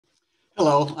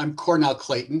Hello, I'm Cornell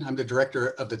Clayton. I'm the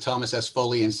director of the Thomas S.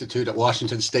 Foley Institute at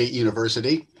Washington State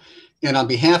University. And on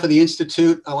behalf of the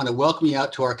Institute, I want to welcome you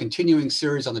out to our continuing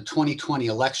series on the 2020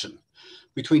 election.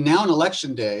 Between now and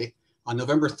Election Day, on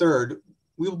November 3rd,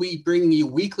 we will be bringing you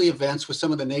weekly events with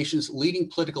some of the nation's leading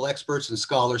political experts and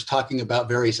scholars talking about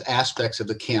various aspects of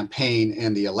the campaign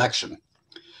and the election.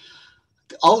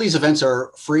 All these events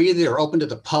are free. They are open to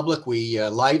the public. We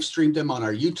live stream them on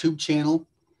our YouTube channel,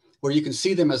 where you can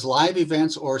see them as live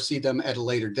events or see them at a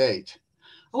later date.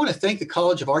 I want to thank the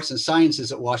College of Arts and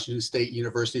Sciences at Washington State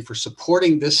University for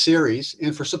supporting this series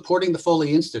and for supporting the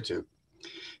Foley Institute.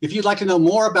 If you'd like to know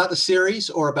more about the series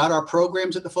or about our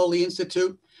programs at the Foley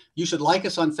Institute, you should like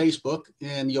us on Facebook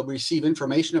and you'll receive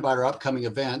information about our upcoming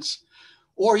events.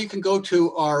 Or you can go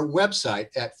to our website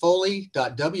at foley.wsu.edu.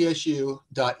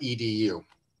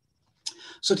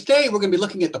 So today we're going to be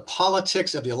looking at the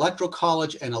politics of the Electoral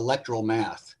College and electoral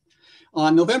math.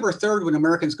 On November 3rd, when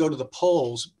Americans go to the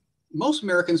polls, most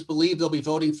Americans believe they'll be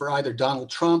voting for either Donald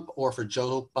Trump or for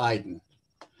Joe Biden.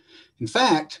 In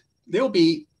fact, they will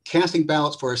be casting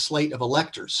ballots for a slate of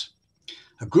electors,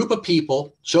 a group of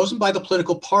people chosen by the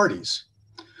political parties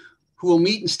who will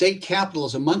meet in state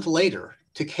capitals a month later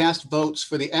to cast votes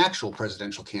for the actual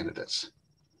presidential candidates.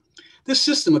 This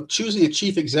system of choosing a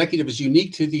chief executive is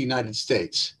unique to the United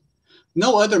States.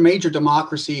 No other major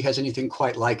democracy has anything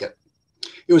quite like it.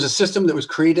 It was a system that was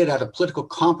created out of political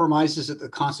compromises at the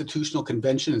Constitutional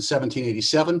Convention in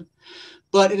 1787,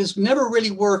 but it has never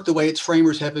really worked the way its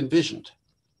framers have envisioned.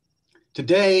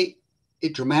 Today,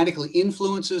 it dramatically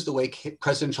influences the way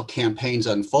presidential campaigns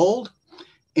unfold,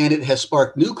 and it has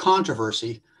sparked new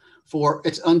controversy for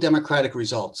its undemocratic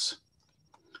results.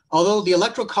 Although the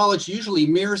Electoral College usually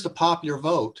mirrors the popular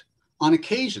vote, on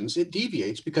occasions it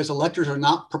deviates because electors are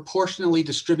not proportionally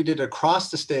distributed across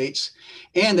the states,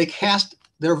 and they cast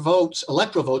their votes,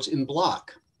 electoral votes, in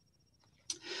block.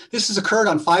 This has occurred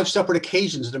on 5 separate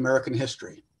occasions in American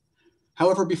history.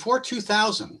 However, before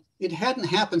 2000, it hadn't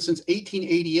happened since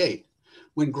 1888,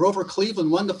 when Grover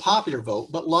Cleveland won the popular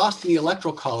vote, but lost in the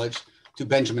Electoral College to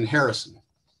Benjamin Harrison.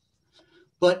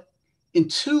 But in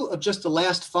 2 of just the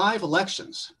last 5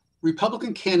 elections,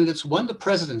 Republican candidates won the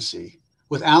presidency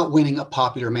without winning a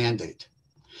popular mandate.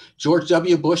 George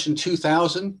W. Bush in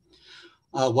 2000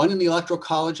 won in the Electoral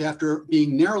College after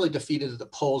being narrowly defeated at the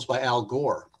polls by Al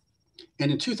Gore. And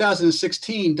in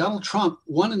 2016, Donald Trump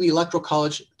won in the Electoral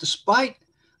College despite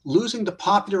losing the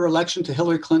popular election to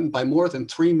Hillary Clinton by more than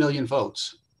 3 million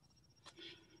votes.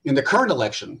 In the current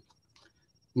election,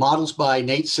 models by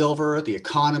Nate Silver, The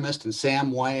Economist, and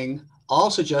Sam Wang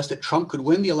all suggest that Trump could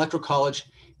win the Electoral College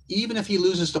even if he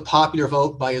loses the popular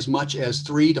vote by as much as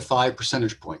 3 to 5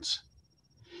 percentage points.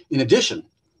 In addition,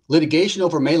 litigation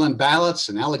over mail-in ballots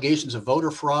and allegations of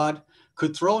voter fraud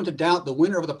could throw into doubt the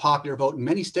winner of the popular vote in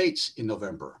many states in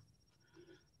November.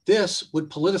 This would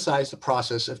politicize the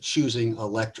process of choosing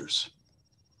electors.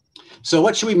 So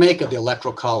what should we make of the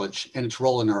Electoral College and its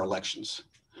role in our elections?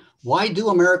 Why do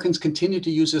Americans continue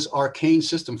to use this arcane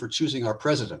system for choosing our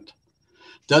president?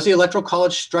 Does the Electoral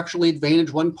College structurally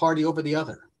advantage one party over the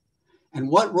other? And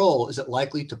what role is it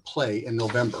likely to play in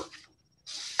November?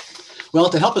 Well,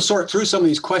 to help us sort through some of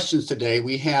these questions today,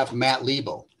 we have Matt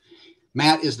Lebo.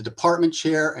 Matt is the department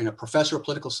chair and a professor of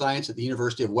political science at the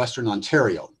University of Western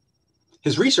Ontario.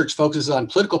 His research focuses on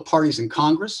political parties in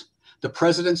Congress, the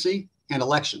presidency, and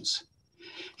elections.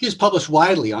 He has published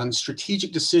widely on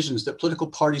strategic decisions that political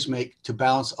parties make to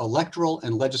balance electoral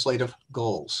and legislative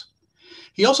goals.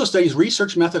 He also studies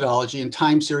research methodology and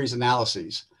time series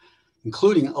analyses,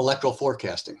 including electoral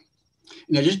forecasting.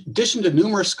 In addition to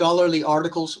numerous scholarly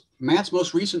articles, Matt's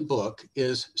most recent book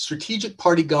is Strategic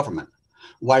Party Government: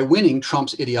 Why Winning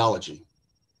Trumps Ideology.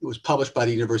 It was published by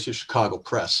the University of Chicago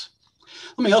Press.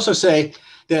 Let me also say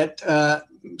that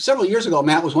several years ago,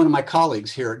 Matt was one of my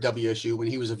colleagues here at WSU when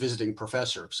he was a visiting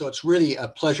professor. So it's really a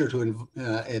pleasure to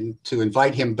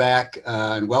invite him back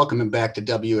and welcome him back to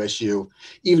WSU,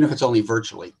 even if it's only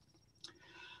virtually.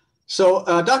 So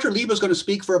Dr. Lebo is going to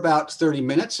speak for about 30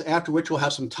 minutes, after which we'll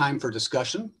have some time for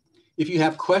discussion. If you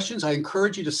have questions, I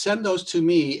encourage you to send those to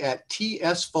me at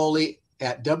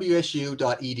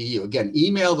tsfoley@wsu.edu. Again,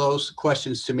 email those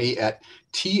questions to me at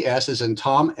ts as in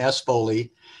Tom S.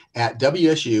 Foley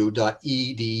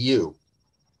 @wsu.edu.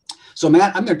 So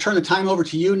Matt, I'm going to turn the time over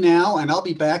to you now, and I'll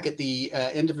be back at the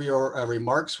end of your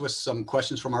remarks with some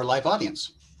questions from our live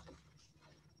audience.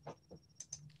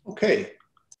 Okay.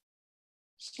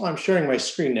 So I'm sharing my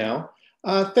screen now.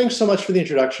 Thanks so much for the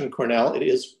introduction, Cornell. It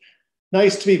is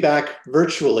nice to be back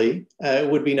virtually. It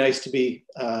would be nice to be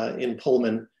in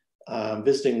Pullman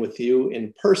visiting with you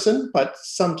in person, but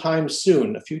sometime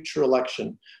soon, a future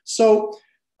election. So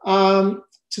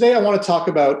today I want to talk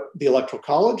about the Electoral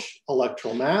College,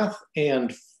 electoral math,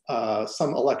 and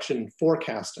some election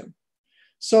forecasting.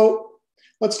 So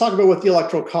let's talk about what the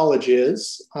Electoral College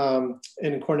is.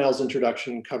 And Cornell's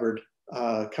introduction covered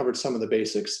some of the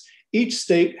basics. Each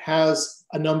state has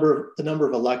the number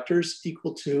of electors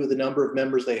equal to the number of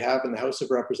members they have in the House of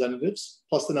Representatives,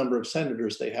 plus the number of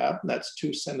senators they have, and that's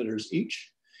 2 senators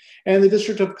each. And the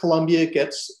District of Columbia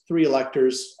gets 3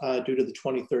 electors due to the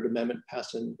 23rd Amendment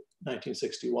passed in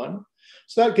 1961.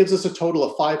 So that gives us a total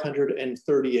of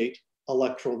 538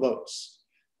 electoral votes.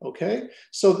 Okay,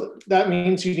 so that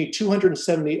means you need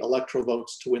 270 electoral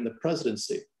votes to win the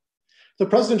presidency. The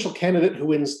presidential candidate who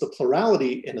wins the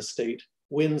plurality in a state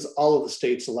wins all of the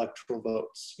state's electoral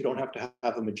votes. You don't have to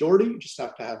have a majority, you just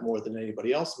have to have more than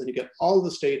anybody else. And then you get all of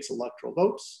the state's electoral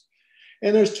votes.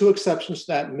 And there's 2 exceptions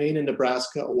to that. Maine and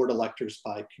Nebraska award electors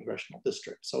by congressional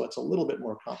district. So it's a little bit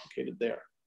more complicated there.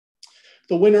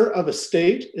 The winner of a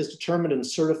state is determined and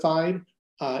certified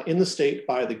in the state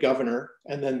by the governor.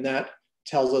 And then that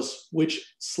tells us which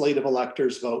slate of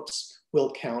electors' votes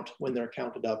will count when they're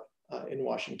counted up in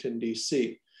Washington,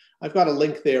 D.C. I've got a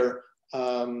link there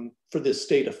for the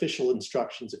state official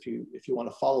instructions if you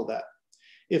want to follow that.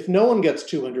 If no one gets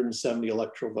 270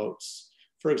 electoral votes,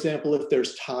 for example, if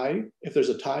there's a tie,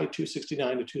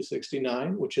 269 to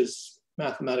 269, which is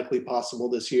mathematically possible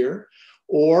this year,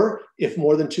 or if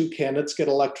more than 2 candidates get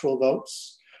electoral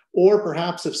votes, or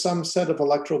perhaps if some set of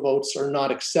electoral votes are not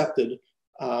accepted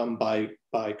by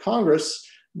Congress,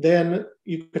 then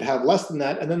you could have less than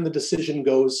that, and then the decision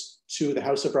goes to the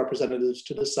House of Representatives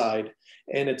to decide,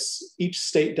 and each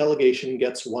state delegation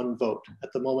gets 1 vote.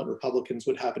 At the moment, Republicans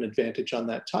would have an advantage on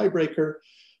that tiebreaker,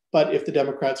 but if the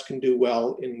Democrats can do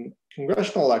well in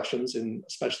congressional elections, and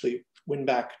especially win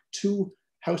back 2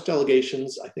 House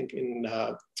delegations, I think in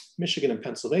Michigan and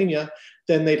Pennsylvania,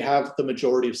 then they'd have the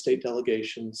majority of state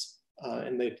delegations,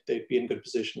 and they'd be in good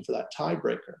position for that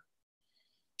tiebreaker.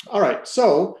 All right,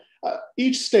 so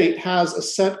each state has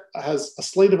a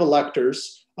slate of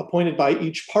electors appointed by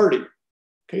each party.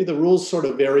 Okay, the rules sort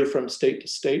of vary from state to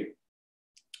state,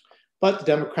 but the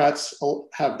Democrats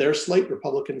have their slate,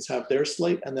 Republicans have their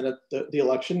slate, and then the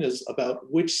election is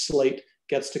about which slate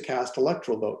gets to cast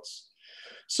electoral votes.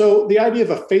 So the idea of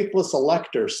a faithless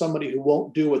elector, somebody who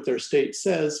won't do what their state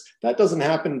says, that doesn't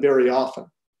happen very often,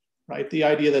 right? The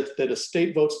idea that a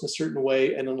state votes in a certain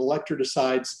way and an elector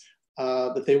decides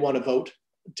that they want to vote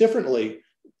differently,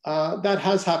 that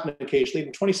has happened occasionally.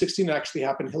 In 2016, it actually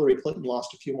happened. Hillary Clinton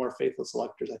lost a few more faithless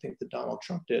electors, I think, than Donald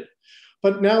Trump did.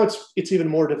 But now it's even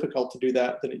more difficult to do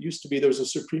that than it used to be. There was a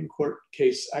Supreme Court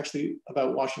case actually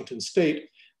about Washington State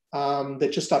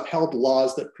that just upheld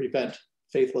laws that prevent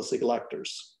faithless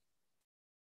electors.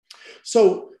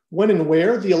 So when and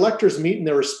where? The electors meet in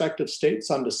their respective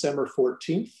states on December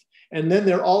 14th, and then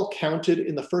they're all counted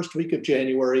in the first week of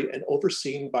January and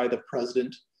overseen by the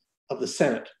president of the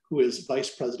Senate, who is Vice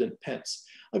President Pence.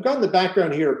 I've got in the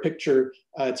background here a picture,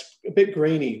 it's a bit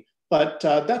grainy, but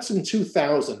that's in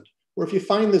 2000, where if you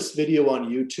find this video on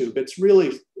YouTube,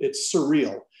 it's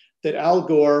surreal that Al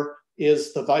Gore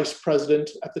is the vice president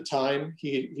at the time.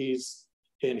 He's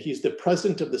the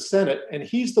president of the Senate, and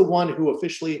he's the one who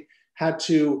officially had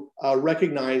to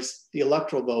recognize the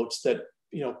electoral votes that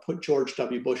put George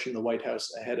W. Bush in the White House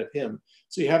ahead of him.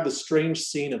 So you have the strange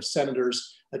scene of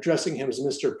senators addressing him as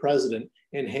Mr. President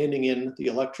and handing in the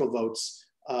electoral votes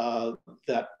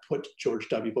that put George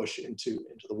W. Bush into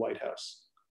the White House.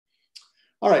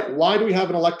 All right, why do we have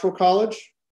an electoral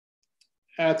college?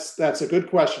 That's a good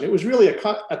question. It was really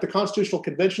at the Constitutional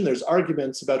Convention, there's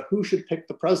arguments about who should pick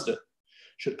the president.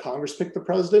 Should Congress pick the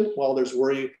president? Well, there's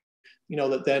worry,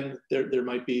 that then there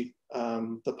might be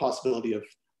the possibility of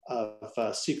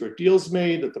secret deals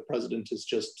made, that the president is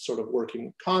just sort of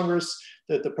working Congress,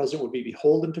 that the president would be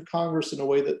beholden to Congress in a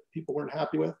way that people weren't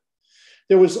happy with.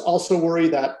 There was also worry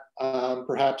that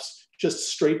perhaps just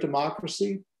straight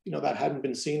democracy, that hadn't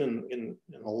been seen in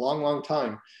a long, long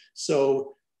time.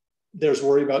 So there's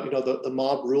worry about, the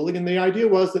mob ruling. And the idea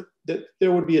was that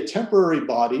there would be a temporary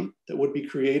body that would be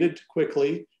created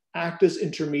quickly, act as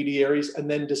intermediaries, and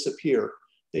then disappear.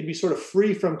 They'd be sort of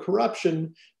free from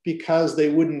corruption because they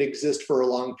wouldn't exist for a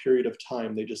long period of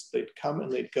time. They'd come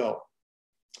and they'd go.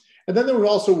 And then there were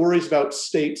also worries about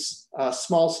states,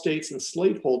 small states and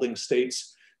slate holding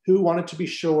states who wanted to be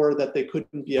sure that they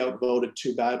couldn't be outvoted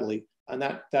too badly. And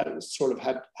that sort of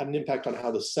had an impact on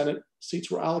how the Senate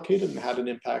seats were allocated and had an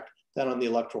impact then on the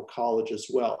Electoral College as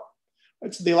well.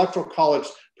 Right, so the Electoral College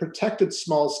protected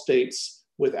small states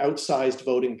with outsized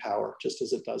voting power, just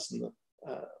as it does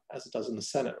as it does in the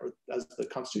Senate, or as the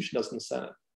Constitution does in the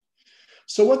Senate.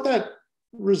 So what that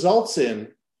results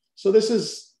in, so this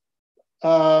is,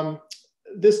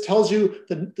 this tells you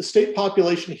the state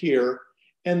population here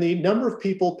and the number of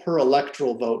people per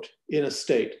electoral vote in a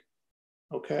state,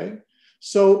 okay?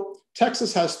 So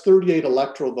Texas has 38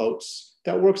 electoral votes.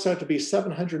 That works out to be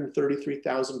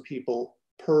 733,000 people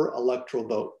per electoral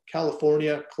vote.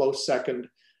 California, close second,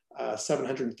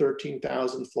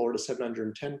 713,000, Florida,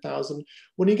 710,000.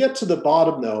 When you get to the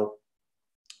bottom though,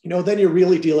 then you're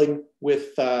really dealing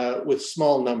with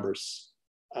small numbers.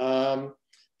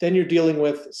 Then you're dealing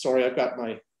with, sorry, I've got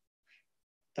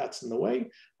that's in the way.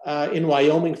 In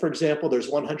Wyoming, for example, there's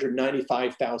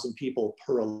 195,000 people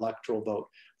per electoral vote.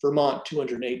 Vermont,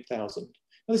 208,000.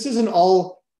 Now, this isn't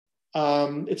all,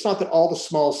 it's not that all the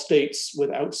small states with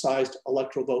outsized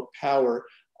electoral vote power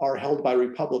are held by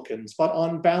Republicans, but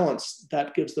on balance,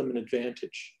 that gives them an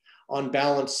advantage. On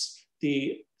balance,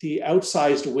 the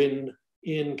outsized win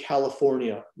in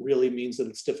California really means that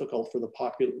it's difficult for the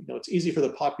popular, it's easy for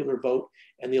the popular vote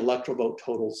and the electoral vote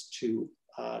totals to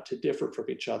differ from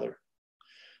each other.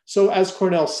 So as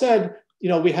Cornell said,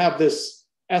 we have this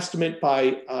estimate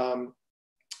by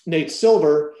Nate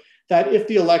Silver that if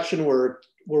the election were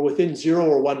within 0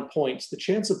 or 1 points, the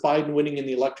chance of Biden winning in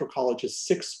the Electoral College is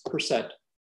 6%.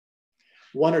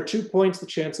 1 or 2 points, the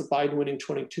chance of Biden winning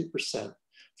 22%.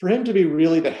 For him to be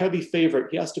really the heavy favorite,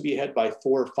 he has to be ahead by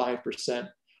 4 or 5%.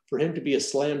 For him to be a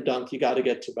slam dunk, you got to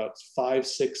get to about 5,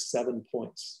 6, 7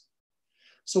 points.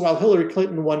 So while Hillary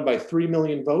Clinton won by 3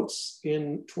 million votes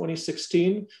in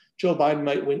 2016, Joe Biden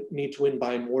might need to win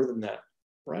by more than that,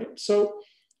 right? So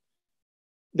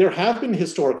there have been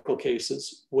historical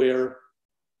cases where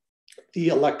the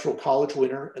Electoral College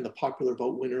winner and the popular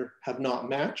vote winner have not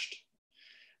matched.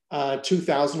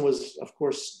 2000 was, of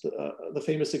course, the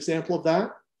famous example of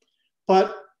that.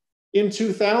 But in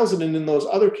 2000 and in those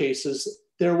other cases,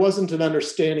 there wasn't an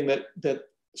understanding that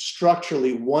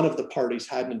structurally one of the parties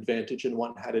had an advantage and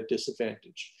one had a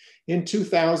disadvantage. In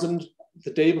 2000,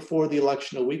 the day before the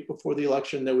election, a week before the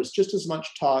election, there was just as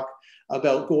much talk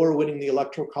about Gore winning the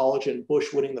Electoral College and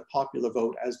Bush winning the popular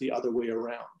vote as the other way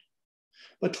around.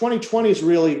 But 2020 is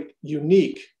really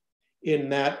unique in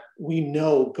that we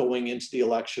know going into the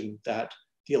election that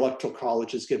the Electoral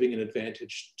College is giving an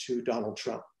advantage to Donald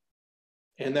Trump.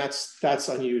 And that's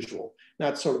unusual.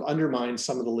 That sort of undermines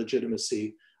some of the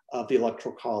legitimacy of the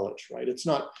Electoral College, right? It's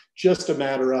not just a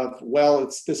matter of,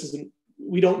 well,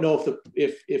 we don't know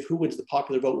if who wins the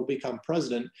popular vote will become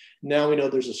president. Now we know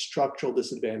there's a structural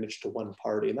disadvantage to one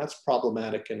party, and that's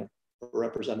problematic in a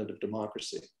representative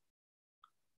democracy.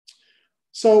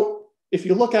 So if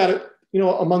you look at it,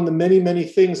 among the many, many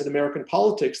things in American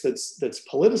politics that's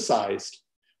politicized,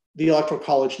 the Electoral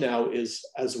College now is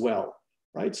as well,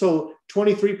 right? So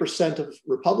 23% of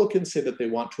Republicans say that they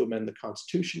want to amend the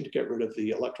Constitution to get rid of the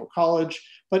Electoral College,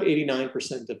 but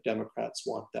 89% of Democrats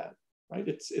want that, right?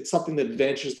 It's something that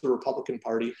advantages the Republican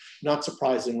Party. Not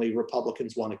surprisingly,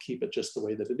 Republicans want to keep it just the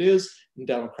way that it is, and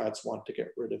Democrats want to get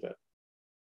rid of it.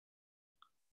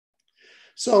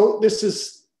 So this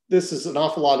is an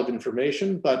awful lot of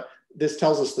information, but this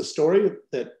tells us the story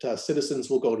that citizens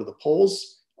will go to the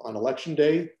polls on election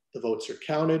day. The votes are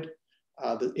counted.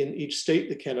 In each state,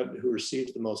 the candidate who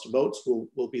receives the most votes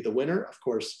will be the winner. Of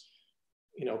course,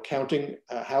 counting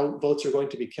how votes are going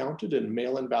to be counted and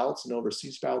mail-in ballots and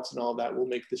overseas ballots and all of that will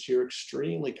make this year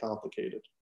extremely complicated.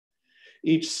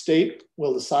 Each state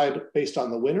will decide based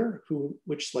on the winner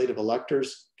which slate of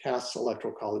electors casts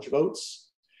Electoral College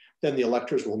votes. Then the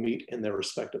electors will meet in their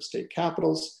respective state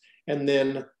capitals, and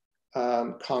then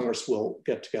Congress will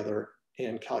get together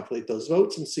and calculate those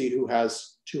votes and see who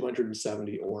has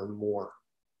 270 or more.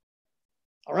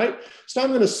 All right, so now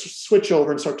I'm going to switch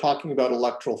over and start talking about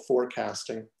electoral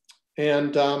forecasting.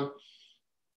 And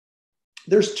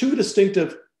there's two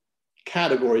distinctive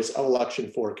categories of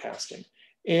election forecasting.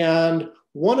 And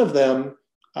one of them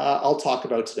I'll talk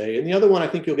about today. And the other one I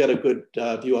think you'll get a good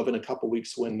view of in a couple of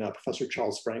weeks when Professor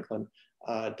Charles Franklin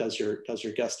does your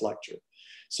guest lecture.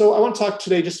 So I want to talk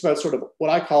today just about sort of what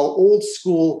I call old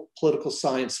school political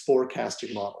science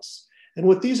forecasting models. And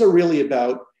what these are really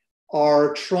about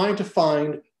are trying to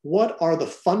find what are the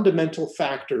fundamental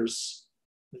factors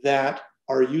that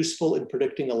are useful in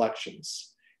predicting elections.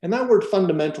 And that word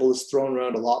fundamental is thrown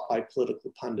around a lot by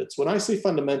political pundits. When I say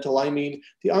fundamental, I mean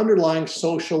the underlying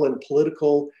social and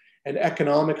political and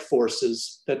economic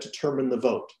forces that determine the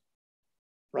vote,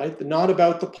 right? They're not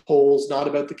about the polls, not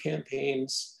about the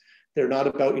campaigns. They're not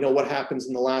about, what happens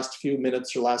in the last few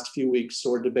minutes or last few weeks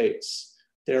or debates.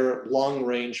 They're long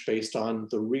range based on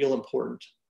the real important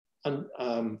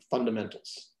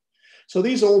fundamentals. So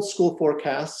these old school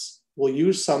forecasts will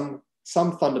use some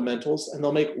fundamentals, and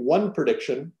they'll make one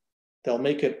prediction. They'll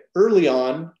make it early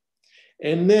on,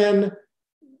 and then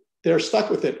they're stuck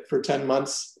with it for 10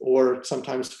 months or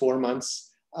sometimes 4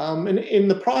 months. And in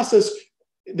the process,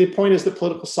 the point is that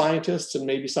political scientists and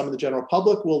maybe some of the general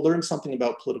public will learn something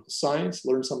about political science,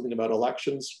 learn something about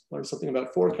elections, learn something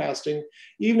about forecasting,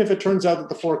 even if it turns out that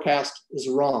the forecast is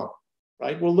wrong,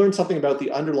 right? We'll learn something about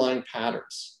the underlying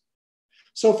patterns.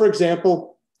 So for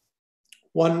example,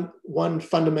 one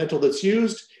fundamental that's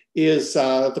used is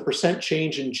the percent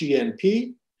change in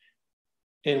GNP,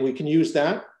 and we can use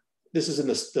that. This is in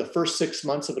the first 6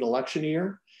 months of an election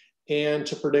year, and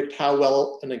to predict how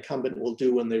well an incumbent will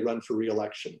do when they run for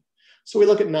re-election. So we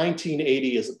look at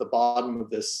 1980 as at the bottom of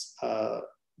this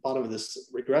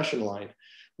regression line,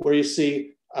 where you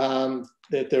see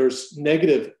that there's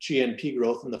negative GNP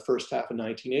growth in the first half of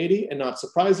 1980, and not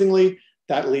surprisingly,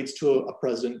 that leads to a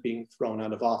president being thrown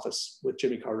out of office, with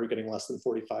Jimmy Carter getting less than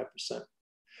 45%.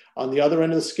 On the other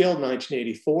end of the scale,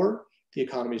 1984, the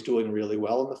economy is doing really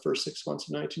well in the first 6 months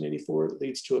of 1984. It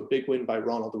leads to a big win by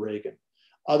Ronald Reagan.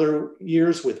 Other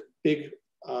years with big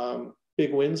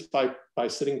wins by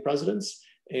sitting presidents,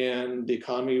 and the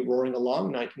economy roaring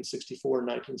along, 1964 and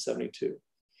 1972.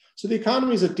 So the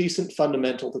economy is a decent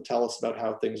fundamental to tell us about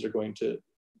how things are going to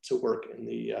work in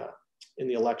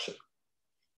the election.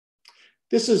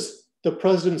 This is the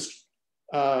president's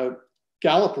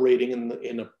Gallup rating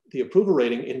in the approval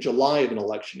rating in July of an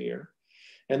election year.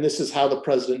 And this is how the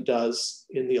president does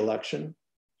in the election.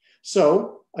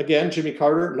 So again, Jimmy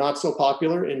Carter, not so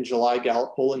popular in July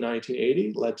Gallup poll in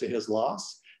 1980, led to his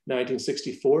loss.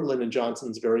 1964, Lyndon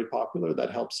Johnson's very popular,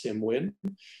 that helps him win.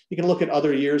 You can look at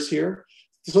other years here.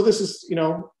 So this is,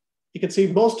 you can see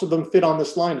most of them fit on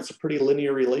this line. It's a pretty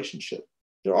linear relationship.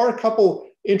 There are a couple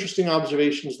interesting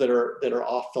observations that are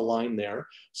off the line there.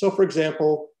 So for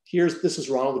example, this is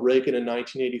Ronald Reagan in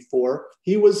 1984.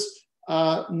 He was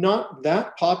not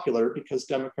that popular because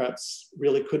Democrats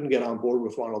really couldn't get on board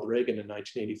with Ronald Reagan in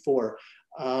 1984.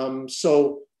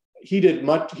 So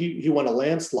he won a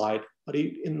landslide, but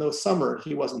in the summer,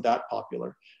 he wasn't that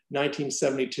popular.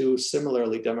 1972,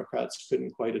 similarly, Democrats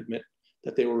couldn't quite admit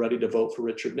that they were ready to vote for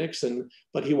Richard Nixon,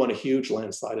 but he won a huge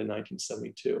landslide in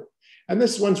 1972. And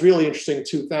this one's really interesting.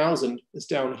 2000 is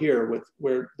down here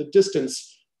where the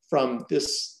distance from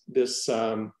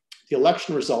the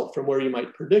election result from where you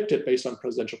might predict it based on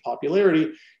presidential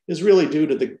popularity is really due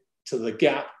to the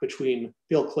gap between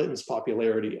Bill Clinton's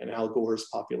popularity and Al Gore's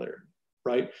popularity,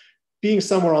 right? Being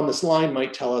somewhere on this line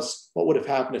might tell us what would have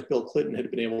happened if Bill Clinton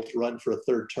had been able to run for a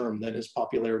third term, then his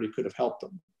popularity could have helped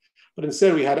him. But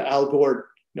instead we had Al Gore,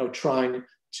 trying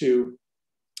to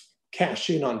cash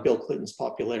in on Bill Clinton's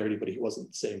popularity, but he wasn't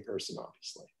the same person,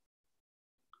 obviously.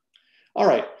 All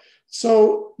right.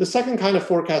 So the second kind of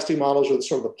forecasting models are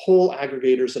sort of the poll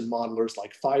aggregators and modelers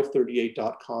like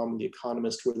 538.com, The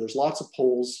Economist, where there's lots of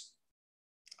polls.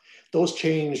 Those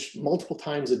change multiple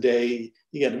times a day.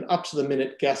 You get an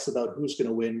up-to-the-minute guess about who's going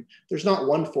to win. There's not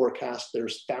one forecast,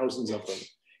 there's thousands of them.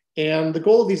 And the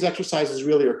goal of these exercises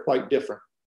really are quite different.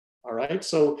 All right,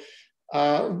 so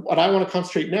what I want to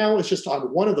concentrate now is just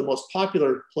on one of the most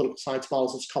popular political science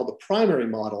models. It's called the primary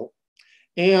model.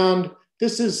 And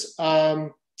this is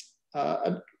done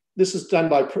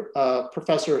by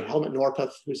Professor Helmut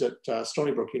Norpoth, who's at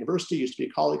Stony Brook University, used to be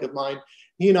a colleague of mine.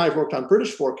 He and I have worked on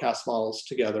British forecast models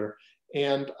together,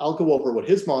 and I'll go over what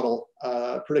his model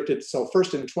predicted. So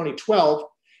first in 2012,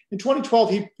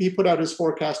 he put out his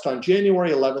forecast on January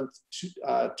 11th,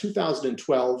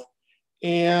 2012,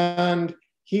 and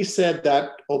he said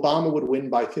that Obama would win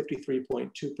by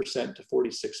 53.2% to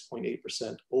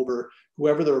 46.8% over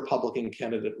whoever the Republican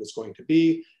candidate was going to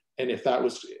be. And if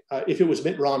it was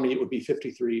Mitt Romney, it would be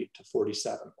 53 to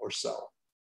 47 or so.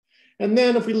 And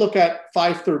then if we look at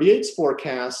 538's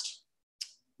forecast,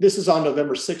 this is on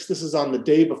November 6th. This is on the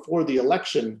day before the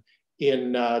election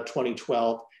in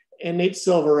 2012. And Nate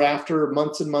Silver, after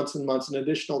months and months and months, an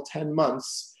additional 10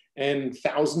 months and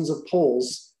thousands of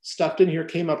polls stuffed in here,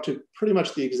 came up to pretty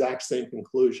much the exact same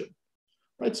conclusion,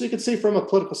 right? So you can see from a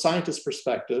political scientist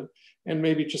perspective, and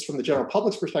maybe just from the general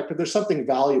public's perspective, there's something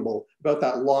valuable about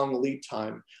that long lead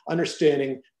time,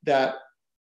 understanding that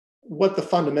what the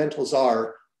fundamentals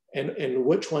are and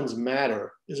which ones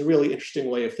matter is a really interesting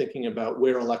way of thinking about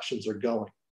where elections are going,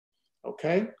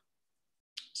 okay?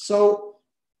 So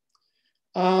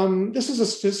this is a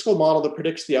statistical model that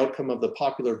predicts the outcome of the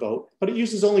popular vote, but it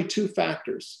uses only two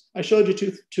factors. I showed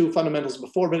you two fundamentals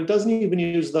before, but it doesn't even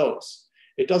use those.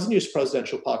 It doesn't use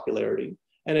presidential popularity,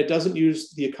 and it doesn't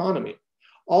use the economy.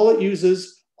 All it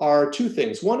uses are two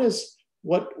things. One is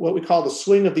what we call the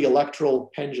swing of the electoral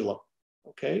pendulum.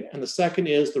 okay? And the second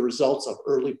is the results of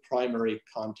early primary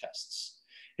contests.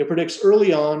 It predicts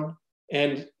early on,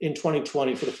 and in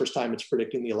 2020, for the first time, it's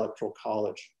predicting the Electoral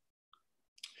College.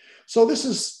 So this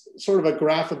is sort of a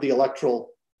graph of the electoral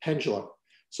pendulum.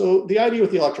 So the idea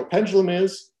with the electoral pendulum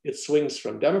is it swings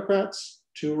from Democrats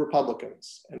to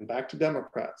Republicans and back to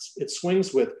Democrats. It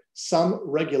swings with some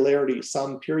regularity,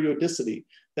 some periodicity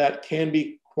that can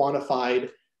be quantified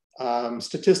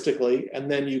statistically, and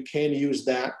then you can use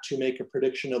that to make a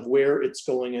prediction of where it's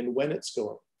going and when it's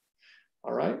going.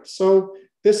 All right, so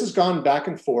this has gone back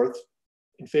and forth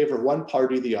in favor of one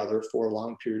party or the other for a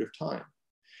long period of time.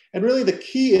 And really the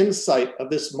key insight of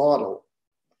this model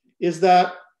is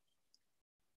that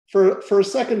for a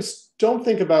second, don't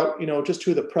think about, just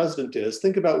who the president is.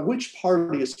 Think about which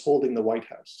party is holding the White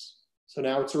House. So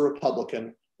now it's a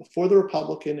Republican. Before the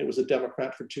Republican, it was a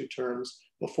Democrat for 2 terms.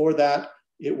 Before that,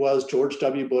 it was George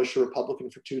W. Bush, a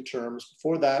Republican for 2 terms.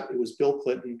 Before that, it was Bill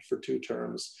Clinton for 2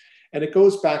 terms. And it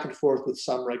goes back and forth with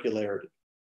some regularity.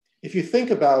 If you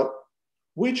think about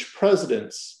which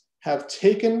presidents have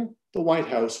taken the White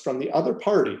House from the other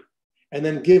party and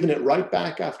then given it right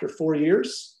back after 4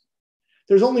 years,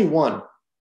 there's only one,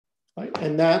 right?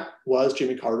 And that was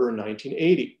Jimmy Carter in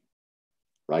 1980,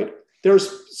 right?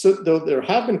 Though there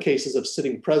have been cases of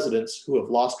sitting presidents who have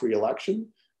lost re-election,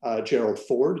 Gerald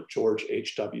Ford, George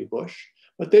H.W. Bush,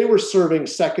 but they were serving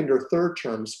 2nd or 3rd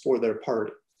terms for their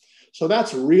party. So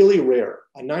that's really rare.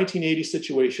 A 1980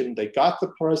 situation, they got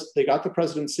the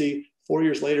presidency, 4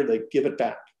 years later, they give it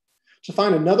back. To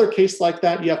find another case like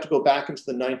that, you have to go back into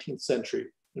the 19th century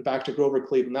and back to Grover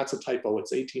Cleveland. That's a typo,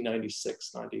 it's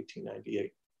 1896, not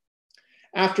 1898.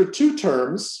 After 2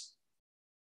 terms,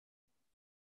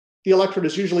 the electorate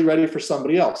is usually ready for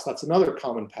somebody else. That's another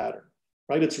common pattern,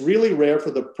 right? It's really rare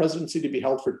for the presidency to be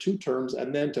held for 2 terms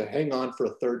and then to hang on for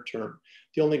a 3rd term.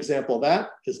 The only example of that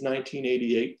is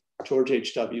 1988, George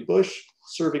H.W. Bush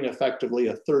serving effectively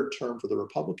a 3rd term for the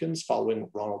Republicans following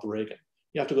Ronald Reagan.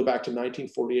 You have to go back to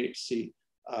 1948 to see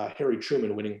Harry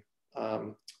Truman winning,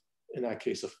 in that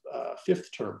case, a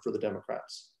 5th term for the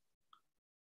Democrats.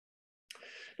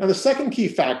 Now, the second key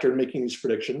factor in making these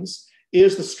predictions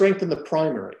is the strength in the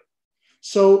primary.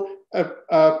 So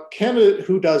a candidate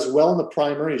who does well in the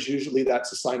primary is usually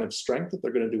that's a sign of strength, that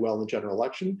they're going to do well in the general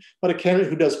election. But a candidate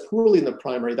who does poorly in the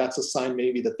primary, that's a sign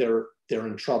maybe that they're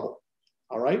in trouble.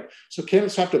 All right. So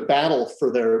candidates have to battle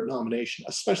for their nomination,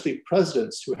 especially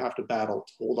presidents who have to battle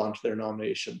to hold on to their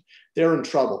nomination. They're in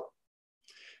trouble.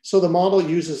 So the model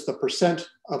uses the percent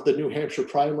of the New Hampshire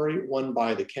primary won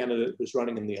by the candidate who's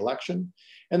running in the election.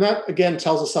 And that, again,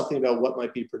 tells us something about what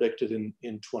might be predicted in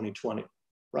 2020,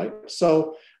 right?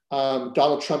 So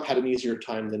Donald Trump had an easier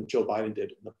time than Joe Biden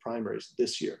did in the primaries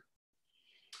this year.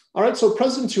 All right, so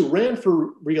presidents who ran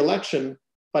for re-election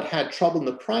but had trouble in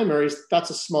the primaries, that's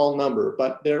a small number,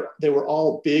 but they were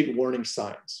all big warning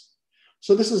signs.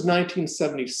 So this is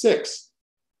 1976.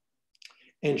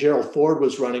 And Gerald Ford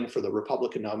was running for the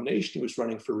Republican nomination. He was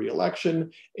running for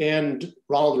re-election, and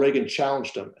Ronald Reagan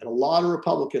challenged him. And a lot of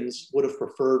Republicans would have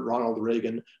preferred Ronald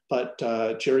Reagan, but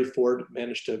Jerry Ford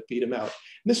managed to beat him out.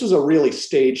 And this was a really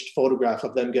staged photograph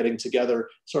of them getting together,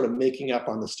 sort of making up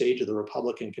on the stage of the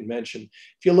Republican convention.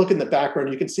 If you look in the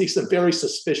background, you can see some very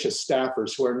suspicious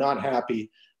staffers who are not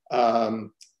happy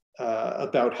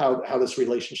about how this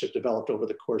relationship developed over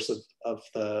the course of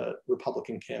the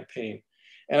Republican campaign.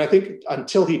 And I think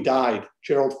until he died,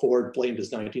 Gerald Ford blamed his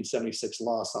 1976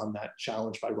 loss on that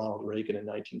challenge by Ronald Reagan in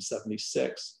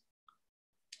 1976.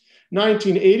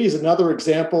 1980 is another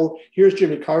example. Here's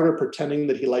Jimmy Carter pretending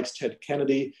that he likes Ted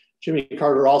Kennedy. Jimmy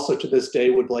Carter also to this day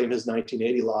would blame his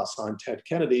 1980 loss on Ted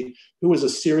Kennedy, who was a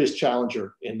serious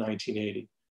challenger in 1980.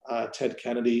 Ted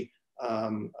Kennedy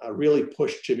really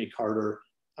pushed Jimmy Carter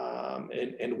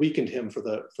and weakened him for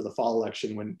the fall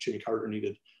election when Jimmy Carter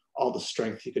needed all the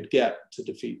strength he could get to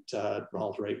defeat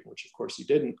Ronald Reagan, which of course he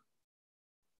didn't.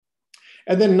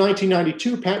 And then in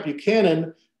 1992, Pat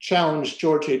Buchanan challenged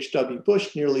George H.W.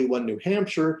 Bush, nearly won New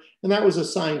Hampshire, and that was a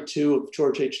sign too of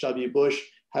George H.W. Bush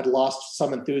had lost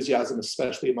some enthusiasm,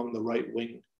 especially among the right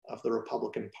wing of the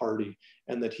Republican Party,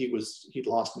 and that he'd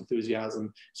lost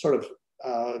enthusiasm, sort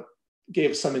of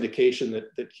gave some indication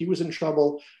that he was in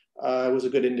trouble. It was a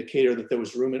good indicator that there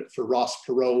was room for Ross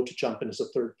Perot to jump in as a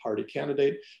 3rd party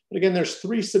candidate. But again, there's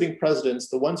 3 sitting presidents.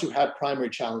 The ones who had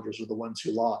primary challengers were the ones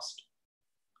who lost.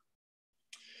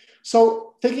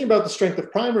 So thinking about the strength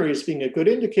of primaries being a good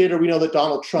indicator, we know that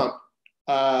Donald Trump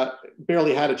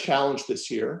barely had a challenge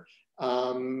this year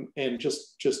and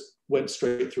just went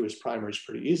straight through his primaries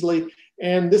pretty easily.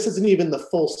 And this isn't even the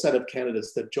full set of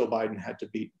candidates that Joe Biden had to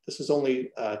beat. This is only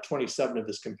 27 of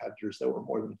his competitors that were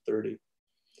more than 30.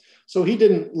 So he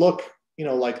didn't look,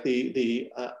 like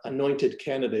the anointed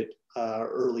candidate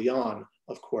early on,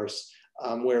 of course,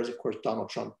 whereas, of course, Donald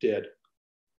Trump did.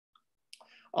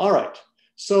 All right.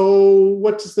 So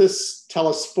what does this tell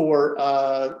us for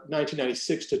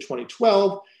 1996 to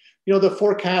 2012? The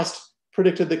forecast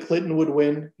predicted that Clinton would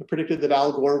win, predicted that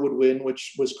Al Gore would win,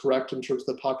 which was correct in terms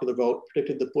of the popular vote,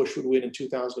 predicted that Bush would win in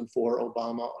 2004,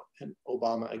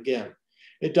 Obama again.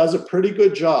 It does a pretty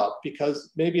good job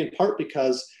because, maybe in part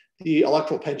because the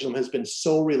electoral pendulum has been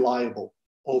so reliable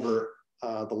over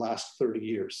the last 30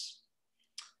 years.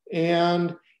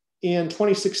 And in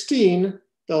 2016,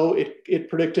 though it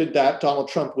predicted that Donald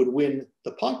Trump would win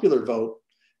the popular vote,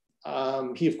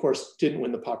 he, of course, didn't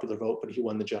win the popular vote, but he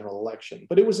won the general election.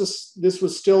 But this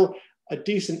was still a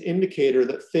decent indicator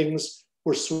that things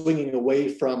were swinging away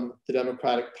from the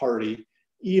Democratic Party,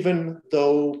 even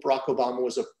though Barack Obama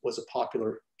was a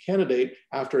popular candidate.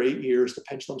 After 8 years, the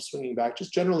pendulum swinging back.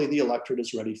 Just generally, the electorate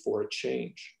is ready for a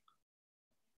change.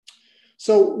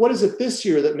 So what is it this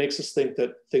year that makes us think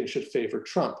that things should favor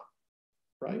Trump,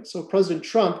 right? So President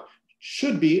Trump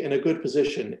should be in a good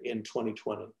position in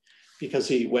 2020 because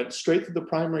he went straight through the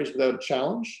primaries without a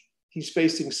challenge. He's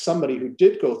facing somebody who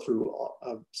did go through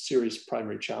a serious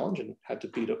primary challenge and had to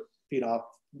beat off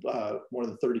more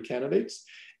than 30 candidates.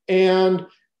 And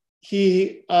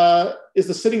he is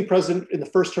the sitting president in the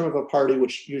first term of a party,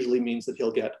 which usually means that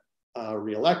he'll get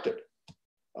reelected.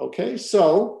 Okay,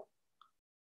 so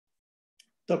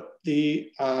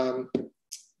the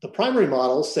primary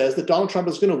model says that Donald Trump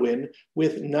is going to win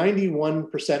with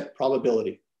 91%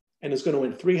 probability and is going to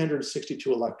win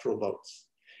 362 electoral votes.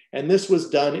 And this was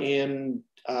done in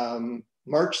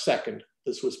March 2nd.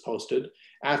 This was posted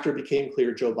after it became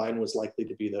clear Joe Biden was likely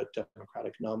to be the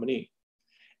Democratic nominee.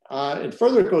 And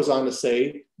further, it goes on to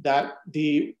say that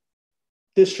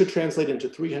this should translate into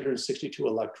 362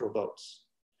 electoral votes.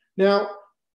 Now,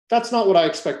 that's not what I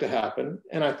expect to happen.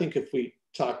 And I think if we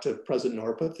talk to President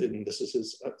Norpeth, and this is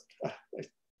his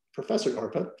Professor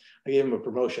Norpeth, I gave him a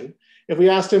promotion. If we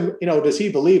asked him, does he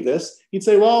believe this? He'd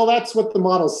say, well, that's what the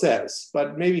model says,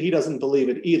 but maybe he doesn't believe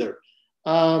it either.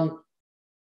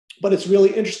 But it's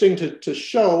really interesting to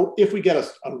show if we get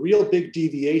a real big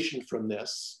deviation from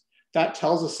this, that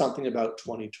tells us something about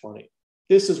 2020.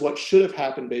 This is what should have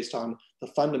happened based on the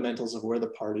fundamentals of where the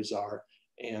parties are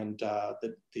and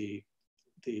the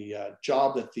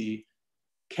job that the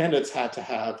candidates had to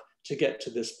have to get to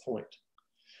this point.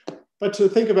 But to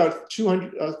think about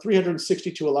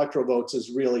 362 electoral votes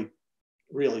is really,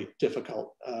 really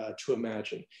difficult to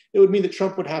imagine. It would mean that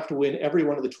Trump would have to win every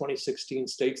one of the 2016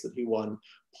 states that he won,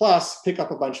 plus pick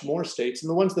up a bunch more states. And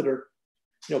the ones that are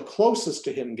closest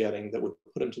to him getting that would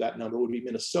put him to that number would be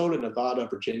Minnesota, Nevada,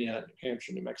 Virginia, New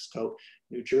Hampshire, New Mexico,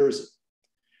 New Jersey.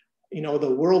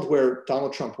 The world where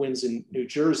Donald Trump wins in New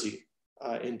Jersey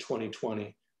in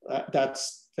 2020,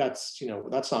 that's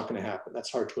not going to happen.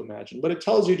 That's hard to imagine. But it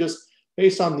tells you, just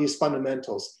based on these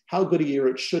fundamentals, how good a year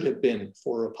it should have been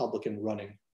for a Republican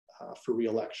running for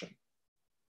re-election.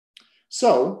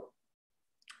 So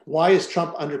why is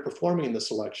Trump underperforming in this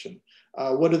election?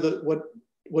 What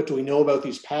do we know about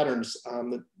these patterns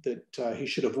that he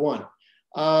should have won?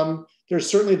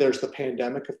 There's the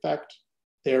pandemic effect.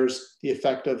 There's the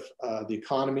effect of the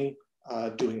economy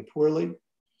doing poorly.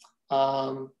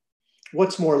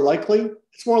 What's more likely?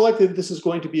 It's more likely that this is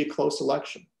going to be a close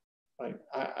election. Right?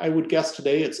 I would guess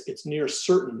today it's near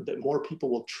certain that more people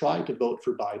will try to vote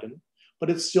for Biden, but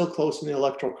it's still close in the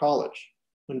Electoral College.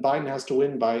 When Biden has to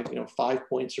win by 5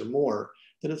 points or more,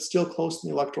 then it's still close in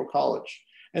the Electoral College.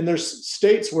 And there's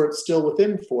states where it's still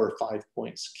within 4 or 5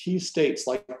 points. Key states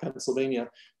like Pennsylvania,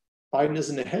 Biden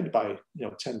isn't ahead by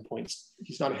 10 points.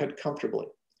 He's not ahead comfortably.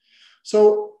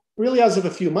 So really, as of a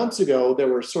few months ago, there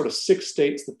were sort of 6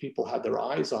 states that people had their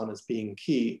eyes on as being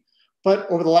key. But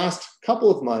over the last couple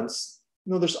of months,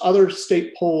 there's other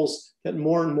state polls that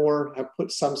more and more have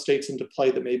put some states into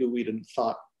play that maybe we didn't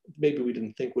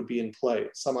think would be in play.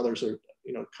 Some others are,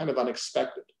 kind of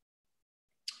unexpected.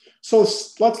 So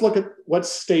let's look at what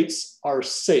states are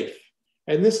safe.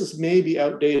 And this is maybe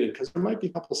outdated because there might be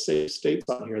a couple of safe states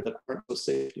on here that aren't so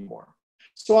safe anymore.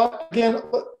 So again,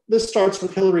 this starts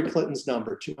with Hillary Clinton's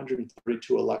number,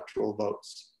 232 electoral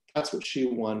votes. That's what she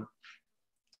won.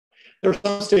 There are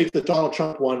some states that Donald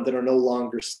Trump won that are no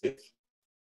longer safe,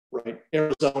 right?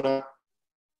 Arizona,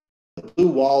 the blue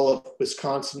wall of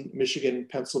Wisconsin, Michigan,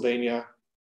 Pennsylvania,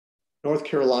 North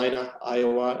Carolina,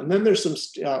 Iowa, and then there's some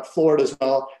Florida as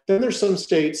well. Then there's some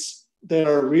states that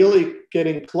are really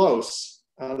getting close.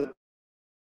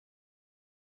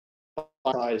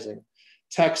 Rising.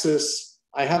 Texas,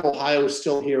 I have Ohio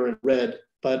still here in red,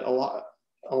 but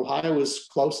Ohio is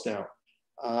close now.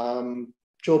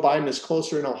 Joe Biden is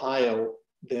closer in Ohio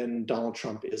than Donald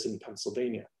Trump is in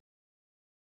Pennsylvania.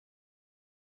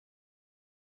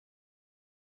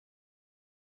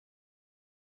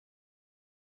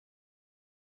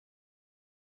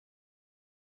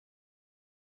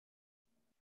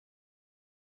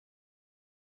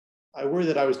 I worry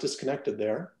that I was disconnected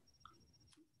there.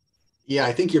 Yeah,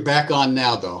 I think you're back on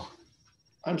now, though.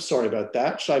 I'm sorry about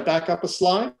that. Should I back up a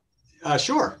slide?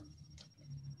 Sure.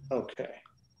 Okay.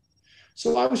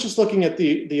 So I was just looking at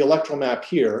the electoral map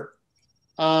here,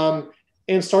 and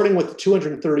starting with the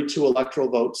 232 electoral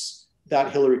votes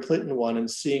that Hillary Clinton won, and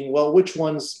seeing, well, which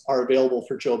ones are available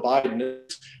for Joe Biden.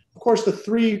 Of course, the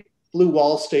three blue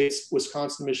wall states,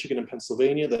 Wisconsin, Michigan, and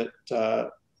Pennsylvania,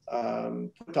 that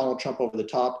put Donald Trump over the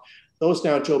top. Those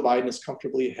now Joe Biden is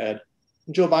comfortably ahead.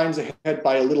 And Joe Biden's ahead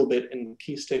by a little bit in the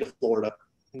key state of Florida,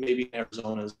 and maybe in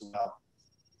Arizona as well.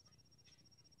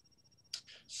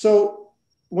 So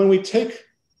when we take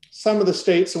some of the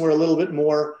states and we're a little bit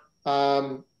more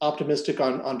optimistic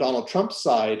on Donald Trump's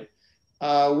side,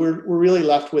 we're really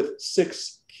left with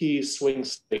 6 key swing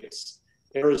states: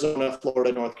 Arizona,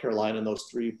 Florida, North Carolina, and those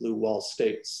 3 blue wall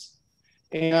states.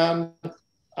 And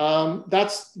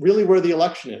that's really where the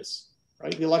election is,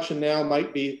 right? The election now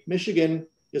might be Michigan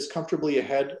is comfortably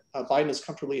ahead. Biden is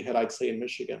comfortably ahead, I'd say, in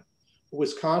Michigan.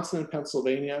 Wisconsin and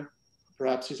Pennsylvania,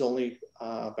 perhaps he's only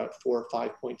about 4 or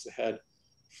 5 points ahead.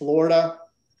 Florida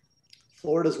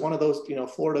is one of those,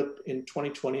 Florida in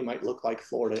 2020 might look like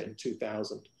Florida in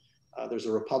 2000. There's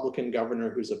a Republican governor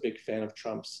who's a big fan of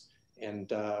Trump's,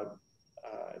 and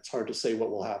it's hard to say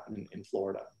what will happen in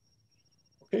Florida.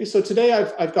 Okay, so today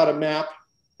I've got a map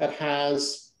that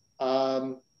has,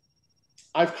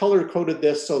 I've color coded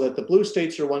this so that the blue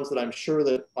states are ones that I'm sure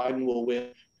that Biden will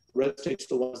win. Red states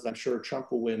are the ones that I'm sure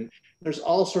Trump will win. There's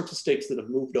all sorts of states that have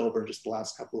moved over in just the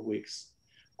last couple of weeks.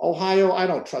 Ohio, I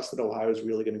don't trust that Ohio is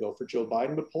really going to go for Joe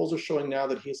Biden, but polls are showing now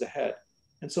that he's ahead.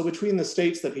 And so between the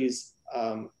states that he's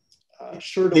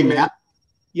sure to Hey, win. Matt.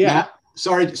 Yeah. Matt,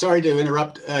 sorry to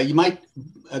interrupt. You might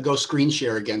go screen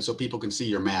share again so people can see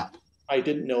your map. I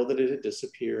didn't know that it had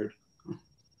disappeared.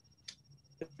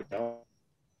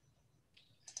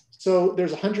 So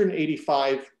there's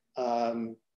 185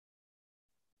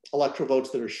 electoral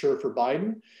votes that are sure for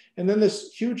Biden. And then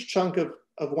this huge chunk of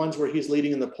ones where he's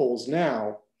leading in the polls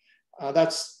now.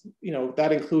 That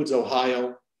includes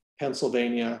Ohio,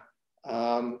 Pennsylvania.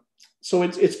 So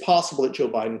it's possible that Joe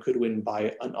Biden could win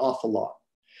by an awful lot.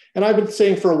 And I've been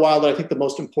saying for a while that I think the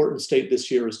most important state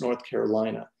this year is North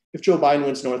Carolina. If Joe Biden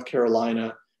wins North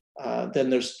Carolina, then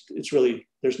there's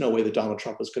no way that Donald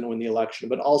Trump is going to win the election.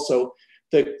 But also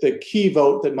the key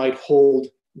vote that might hold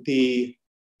the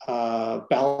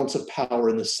balance of power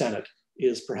in the Senate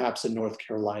is perhaps in North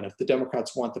Carolina. If the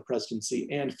Democrats want the presidency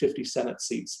and 50 Senate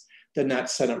seats, then that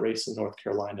Senate race in North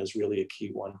Carolina is really a key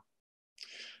one.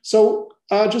 So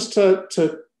just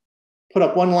to put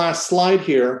up one last slide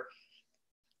here,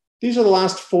 these are the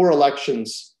last 4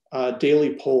 elections,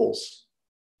 daily polls.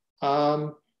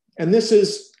 And this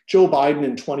is Joe Biden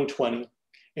in 2020.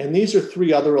 And these are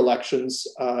 3 other elections,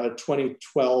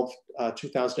 2012,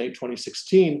 2008,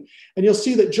 2016. And you'll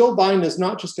see that Joe Biden is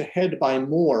not just ahead by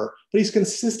more, but he's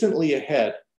consistently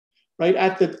ahead, right?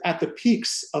 At the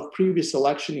peaks of previous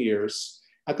election years,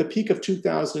 at the peak of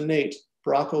 2008,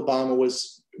 Barack Obama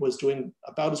was doing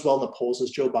about as well in the polls as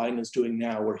Joe Biden is doing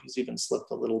now, where he's even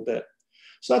slipped a little bit.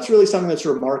 So that's really something that's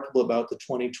remarkable about the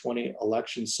 2020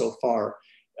 election so far,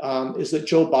 is that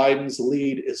Joe Biden's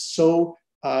lead is so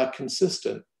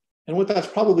consistent. And what that's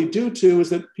probably due to is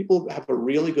that people have a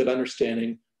really good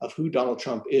understanding of who Donald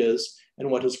Trump is and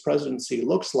what his presidency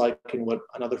looks like and what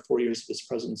another 4 years of his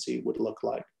presidency would look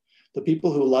like. The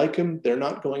people who like him, they're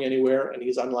not going anywhere, and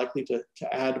he's unlikely to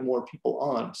add more people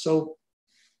on. So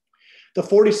the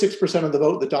 46% of the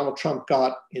vote that Donald Trump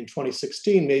got in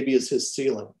 2016 maybe is his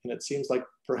ceiling. And it seems like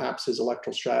perhaps his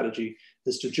electoral strategy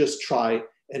is to just try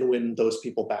and win those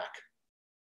people back.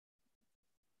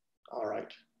 All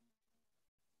right.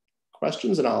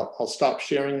 Questions, and I'll stop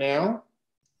sharing now.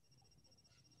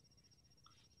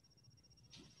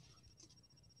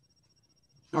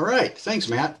 All right, thanks,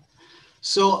 Matt.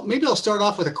 So maybe I'll start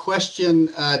off with a question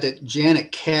that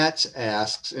Janet Katz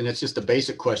asks, and it's just a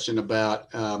basic question about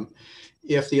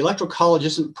if the Electoral College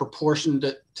isn't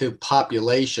proportioned to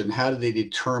population, how do they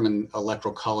determine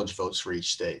Electoral College votes for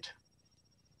each state?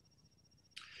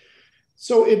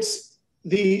 So it's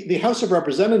the House of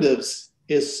Representatives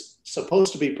is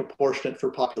supposed to be proportionate for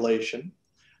population,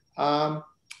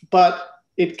 but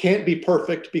it can't be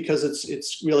perfect because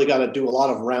it's really got to do a lot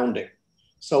of rounding.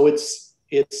 So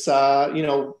if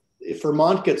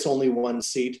Vermont gets only 1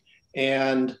 seat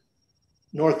and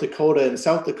North Dakota and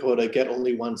South Dakota get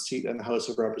only one seat in the House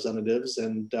of Representatives,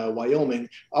 and Wyoming.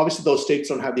 Obviously, those states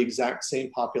don't have the exact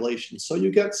same population, so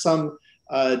you get some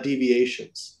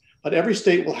deviations. But every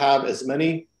state will have as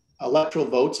many electoral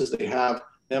votes as they have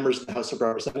members in the House of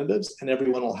Representatives, and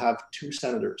everyone will have 2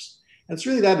 senators. And it's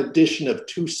really that addition of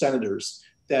 2 senators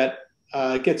that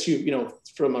gets you,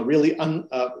 from a really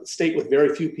state with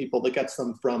very few people, that gets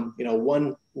them from,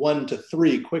 one to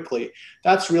 3 quickly.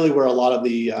 That's really where a lot of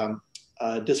the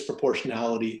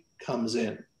disproportionality comes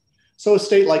in. So a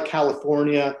state like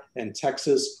California and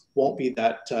Texas won't be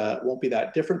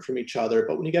that different from each other.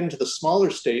 But when you get into the smaller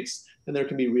states, then there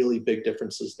can be really big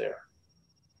differences there.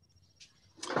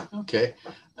 Okay,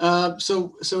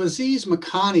 so Aziz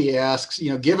Makani asks,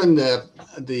 given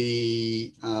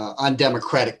the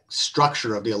undemocratic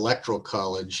structure of the Electoral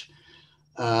College,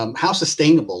 how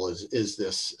sustainable is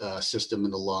this system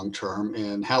in the long term,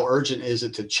 and how urgent is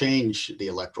it to change the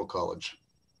Electoral College?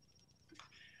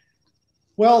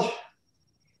 Well,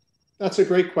 that's a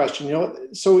great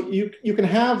question. So you can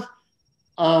have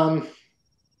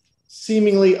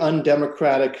seemingly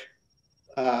undemocratic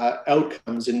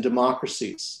outcomes in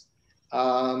democracies.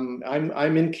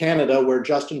 I'm in Canada, where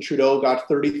Justin Trudeau got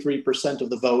 33% of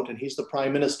the vote, and he's the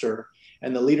prime minister.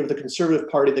 And the leader of the Conservative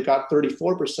Party that got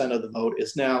 34% of the vote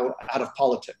is now out of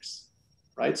politics,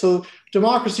 right? So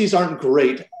democracies aren't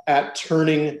great at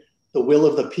turning the will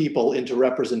of the people into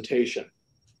representation.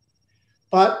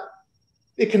 But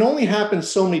it can only happen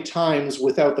so many times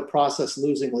without the process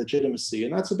losing legitimacy.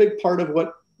 And that's a big part of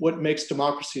what makes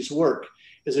democracies work,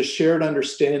 is a shared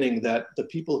understanding that the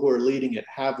people who are leading it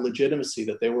have legitimacy,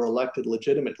 that they were elected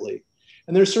legitimately.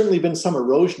 And there's certainly been some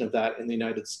erosion of that in the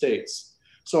United States.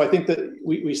 So I think that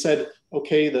we said,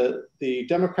 okay, the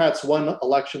Democrats won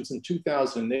elections in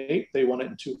 2008. They won it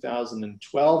in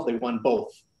 2012. They won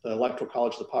both, the Electoral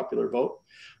College, the popular vote.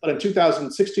 But in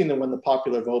 2016, they won the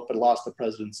popular vote, but lost the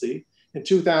presidency. In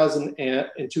 2000,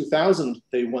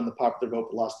 they won the popular vote,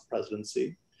 but lost the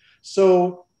presidency.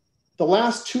 So the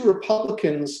last 2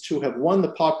 Republicans to have won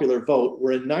the popular vote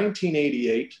were in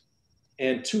 1988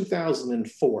 and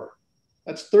 2004.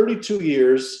 That's 32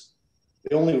 years.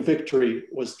 The only victory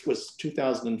was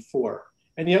 2004.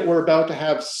 And yet we're about to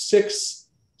have 6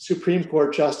 Supreme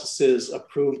Court justices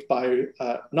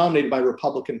nominated by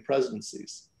Republican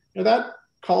presidencies. That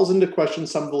calls into question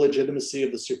some of the legitimacy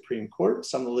of the Supreme Court,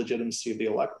 some of the legitimacy of the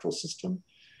electoral system.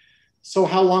 So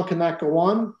how long can that go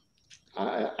on?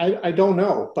 I don't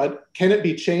know, but can it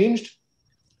be changed?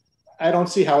 I don't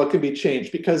see how it can be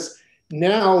changed, because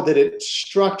now that it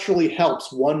structurally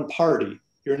helps one party,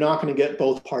 you're not going to get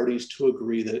both parties to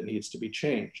agree that it needs to be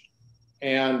changed.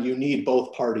 And you need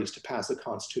both parties to pass a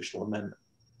constitutional amendment.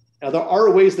 Now, there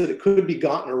are ways that it could be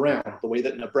gotten around, the way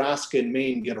that Nebraska and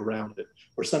Maine get around it,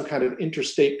 or some kind of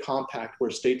interstate compact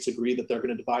where states agree that they're going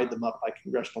to divide them up by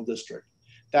congressional district.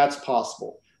 That's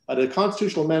possible. But a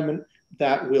constitutional amendment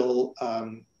that will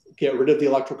get rid of the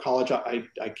Electoral College,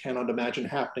 I cannot imagine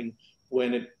happening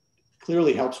when it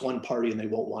clearly helps one party and they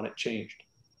won't want it changed.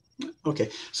 Okay,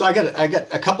 so I got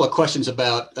a couple of questions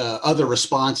about other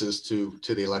responses to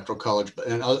the Electoral College,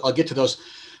 and I'll get to those.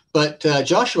 But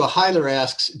Joshua Heiler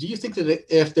asks, do you think that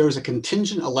if there was a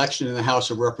contingent election in the House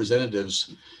of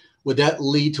Representatives, would that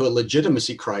lead to a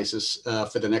legitimacy crisis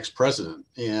for the next president?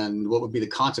 And what would be the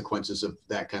consequences of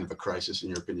that kind of a crisis, in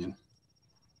your opinion?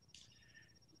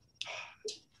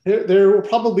 There will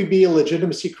probably be a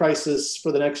legitimacy crisis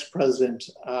for the next president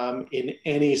in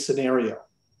any scenario.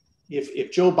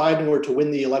 If Joe Biden were to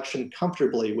win the election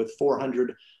comfortably with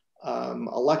 400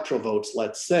 electoral votes,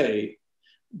 let's say,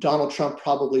 Donald Trump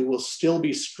probably will still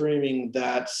be screaming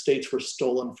that states were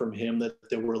stolen from him, that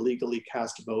there were illegally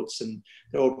cast votes, and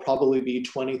there will probably be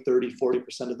 20, 30,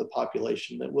 40% of the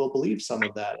population that will believe some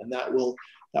of that, and that will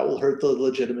hurt the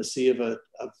legitimacy of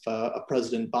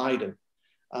President Biden.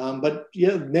 But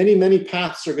yeah, many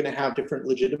paths are going to have different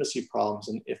legitimacy problems.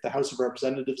 And if the House of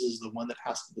Representatives is the one that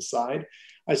has to decide,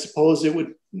 I suppose it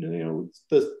would,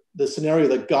 the scenario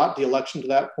that got the election to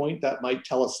that point, that might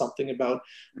tell us something about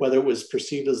whether it was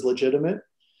perceived as legitimate.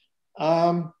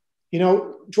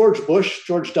 George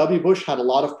W. Bush had a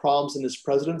lot of problems in his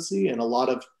presidency, and a lot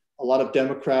of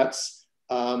Democrats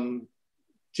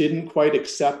didn't quite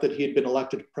accept that he had been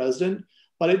elected president,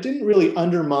 but it didn't really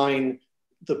undermine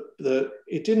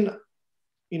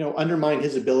undermine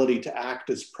his ability to act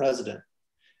as president.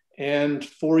 And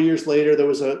 4 years later, there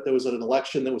was an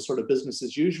election that was sort of business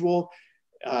as usual.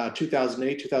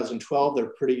 2008, 2012, they're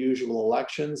pretty usual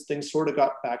elections. Things sort of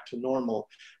got back to normal.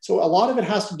 So a lot of it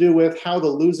has to do with how the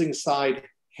losing side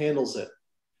handles it.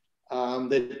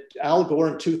 That Al Gore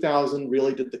in 2000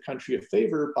 really did the country a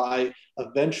favor by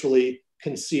eventually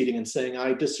conceding and saying,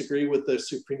 I disagree with the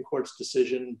Supreme Court's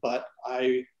decision, but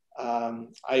I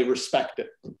respect it.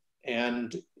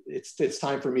 And it's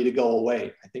time for me to go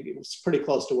away. I think it was pretty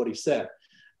close to what he said.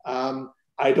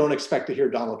 I don't expect to hear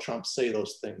Donald Trump say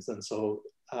those things. And so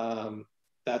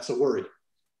that's a worry.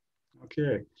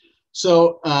 Okay.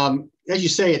 So as you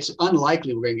say, it's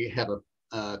unlikely we're going to have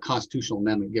a constitutional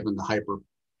amendment given the hyper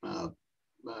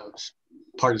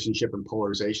partisanship and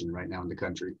polarization right now in the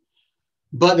country.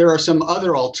 But there are some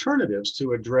other alternatives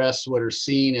to address what are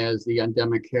seen as the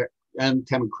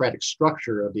undemocratic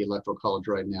structure of the Electoral College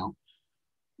right now.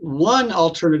 One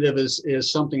alternative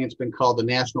is something that's been called the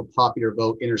National Popular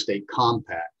Vote Interstate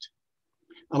Compact.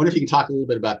 I wonder if you can talk a little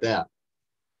bit about that.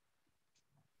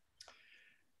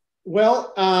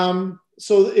 Well,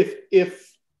 so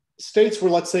if states were,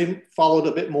 let's say, followed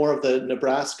a bit more of the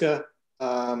Nebraska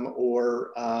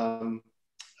or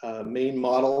Maine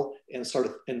model and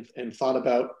thought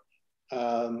about,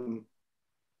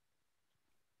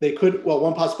 they could, well,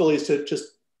 one possibility is to just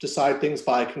decide things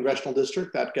by congressional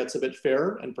district. That gets a bit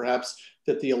fairer, and perhaps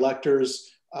that the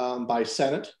electors by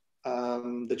Senate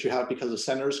that you have because of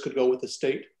senators could go with the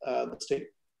state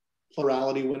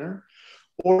plurality winner.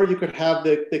 Or you could have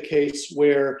the case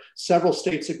where several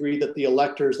states agree that the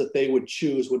electors that they would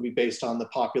choose would be based on the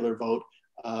popular vote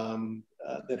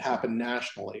that happened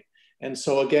nationally. And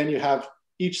so again, you have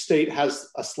each state has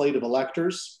a slate of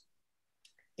electors.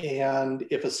 And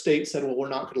if a state said, well, we're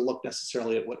not going to look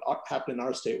necessarily at what happened in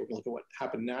our state, we're going to look at what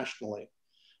happened nationally,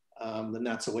 then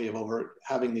that's a way of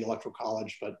having the Electoral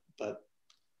College, but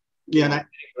yeah,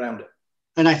 around it.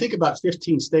 And I think about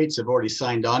 15 states have already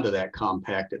signed on to that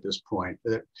compact at this point.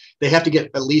 They have to get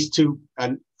at least states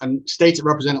that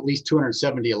represent at least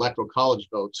 270 Electoral College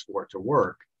votes for it to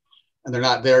work, and they're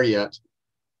not there yet.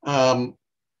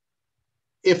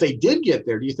 If they did get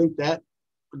there, do you think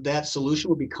that solution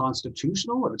would be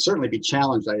constitutional? It would certainly be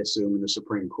challenged, I assume, in the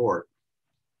Supreme Court.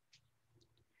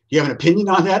 Do you have an opinion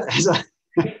on that?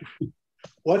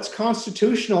 What's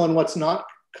constitutional and what's not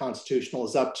constitutional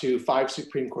is up to 5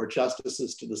 Supreme Court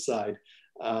justices to decide.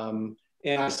 And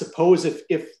I suppose if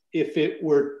it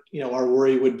were, our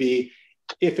worry would be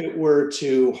if it were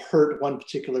to hurt one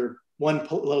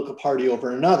political party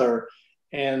over another,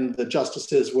 and the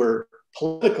justices were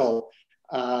political,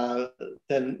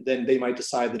 then they might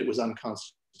decide that it was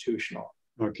unconstitutional.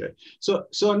 Okay. So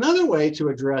another way to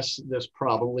address this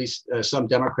problem, at least some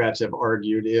Democrats have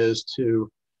argued, is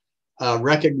to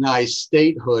recognize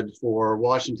statehood for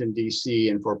Washington, D.C.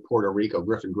 and for Puerto Rico.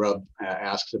 Griffin Grubb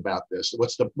asks about this.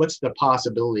 What's the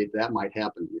possibility that might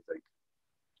happen, do you think?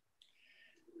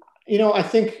 I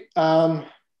think,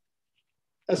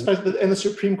 especially, and the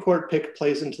Supreme Court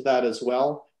plays into that as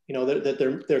well.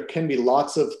 That there can be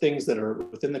lots of things that are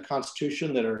within the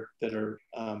Constitution that are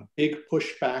big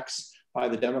pushbacks by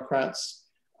the Democrats.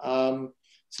 So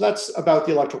that's about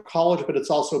the Electoral College, but it's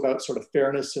also about sort of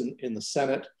fairness in the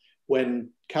Senate. When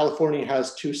California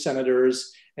has 2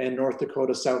 senators and North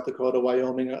Dakota, South Dakota,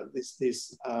 Wyoming,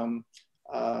 these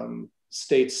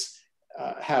states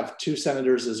have 2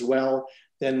 senators as well,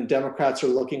 then Democrats are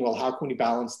looking, well, how can we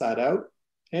balance that out?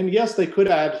 And yes, they could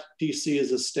add DC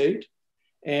as a state,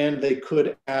 and they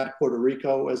could add Puerto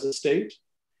Rico as a state.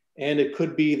 And it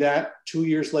could be that 2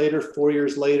 years later, 4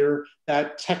 years later,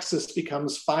 that Texas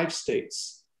becomes 5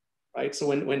 states. Right. So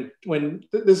when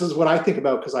this is what I think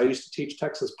about, because I used to teach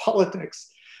Texas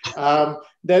politics,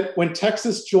 that when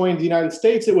Texas joined the United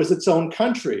States, it was its own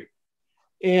country.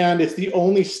 And it's the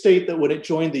only state that when it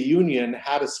joined the Union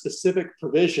had a specific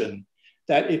provision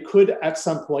that it could at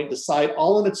some point decide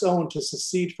all on its own to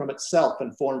secede from itself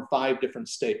and form 5 different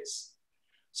states.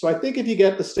 So I think if you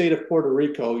get the state of Puerto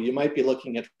Rico, you might be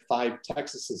looking at 5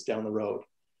 Texases down the road.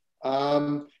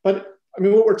 But I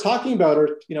mean, what we're talking about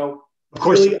are, Of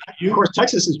course,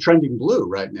 Texas is trending blue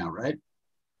right now, right?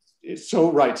 So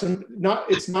right. So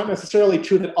it's not necessarily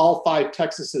true that all 5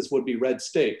 Texases would be red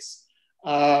states.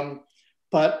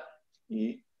 But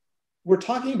we're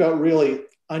talking about really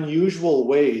unusual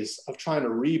ways of trying to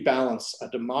rebalance a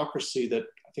democracy that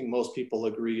I think most people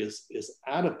agree is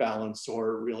out of balance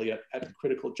or really at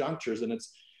critical junctures. And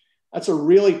that's a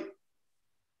really,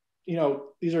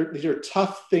 these are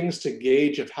tough things to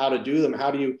gauge of how to do them.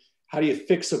 How do you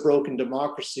fix a broken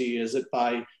democracy? Is it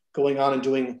by going on and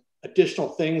doing additional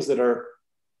things that are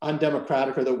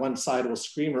undemocratic or that one side will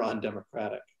scream are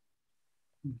undemocratic?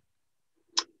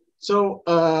 So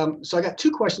I got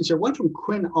 2 questions here. One from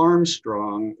Quinn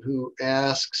Armstrong, who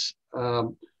asks,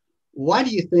 why do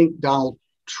you think Donald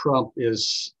Trump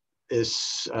is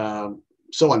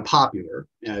so unpopular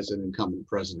as an incumbent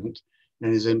president,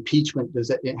 and his impeachment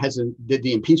did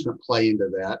the impeachment play into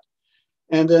that?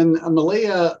 And then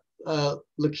Malia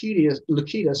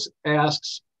Lukitas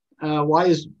asks, why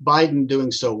is Biden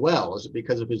doing so well? Is it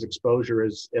because of his exposure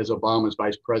as Obama's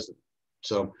vice president?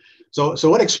 So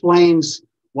what explains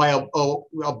why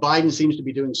Biden seems to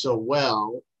be doing so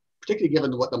well, particularly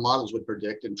given what the models would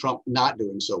predict, and Trump not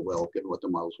doing so well, given what the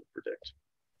models would predict?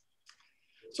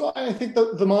 So I think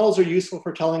the models are useful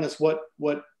for telling us what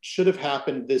should have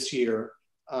happened this year,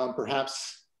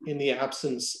 perhaps in the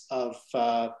absence of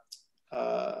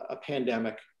a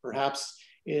pandemic, perhaps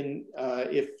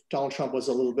if Donald Trump was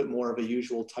a little bit more of a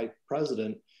usual type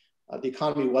president. The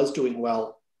economy was doing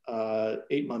well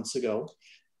 8 months ago,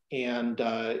 and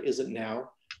isn't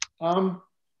now.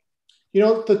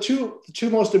 The two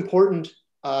most important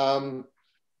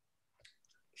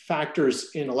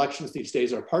factors in elections these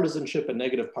days are partisanship and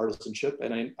negative partisanship.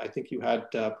 And I think you had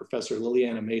Professor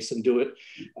Liliana Mason do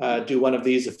one of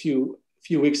these a few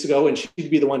weeks ago, and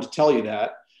she'd be the one to tell you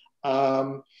that.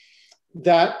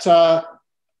 The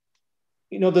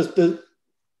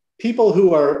people who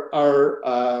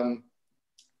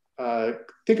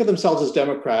think of themselves as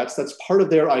Democrats, that's part of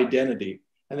their identity.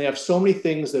 And they have so many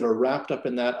things that are wrapped up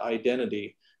in that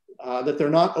identity that they're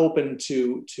not open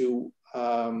to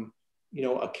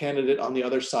a candidate on the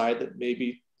other side that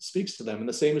maybe speaks to them. And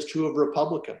the same is true of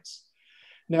Republicans.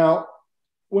 Now,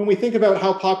 when we think about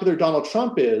how popular Donald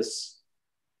Trump is,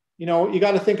 you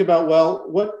got to think about, well,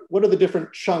 what are the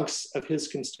different chunks of his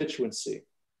constituency,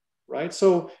 right?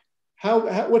 So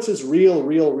what's his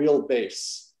real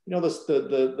base?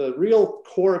 The real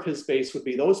core of his base would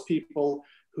be those people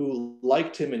who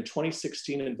liked him in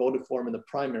 2016 and voted for him in the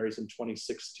primaries in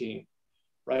 2016,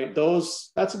 right?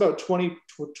 That's about 20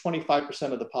 to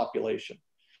 25% of the population.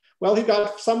 Well,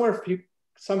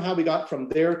 somehow we got from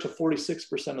there to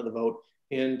 46% of the vote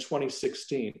in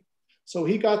 2016. So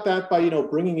he got that by,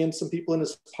 bringing in some people in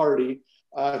his party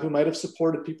who might have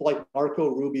supported people like Marco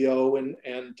Rubio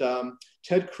and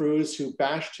Ted Cruz, who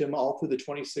bashed him all through the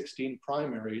 2016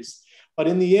 primaries. But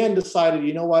in the end decided,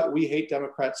 you know what, we hate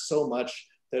Democrats so much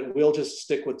that we'll just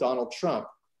stick with Donald Trump.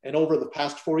 And over the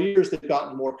past 4 years, they've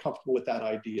gotten more comfortable with that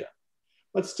idea.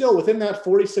 But still, within that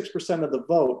 46% of the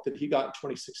vote that he got in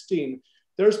 2016,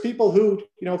 there's people who,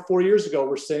 4 years ago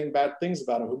were saying bad things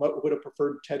about him, who would have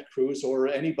preferred Ted Cruz or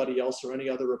anybody else or any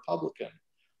other Republican.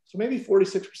 So maybe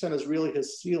 46% is really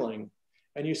his ceiling.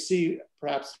 And you see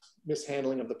perhaps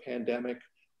mishandling of the pandemic,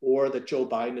 or that Joe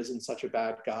Biden isn't such a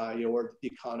bad guy, or the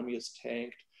economy is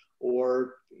tanked,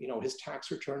 or his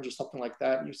tax returns or something like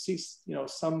that. And you see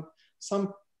some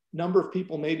number of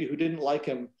people maybe who didn't like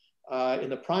him in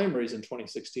the primaries in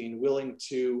 2016 willing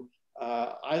to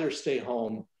either stay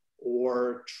home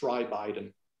or try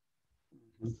Biden.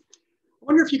 I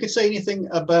wonder if you could say anything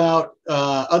about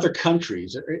other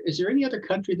countries. Is there any other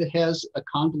country that has a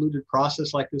convoluted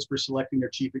process like this for selecting their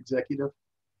chief executive?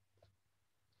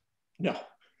 No.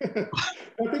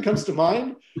 Nothing comes to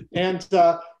mind. And,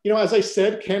 as I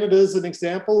said, Canada is an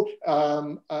example.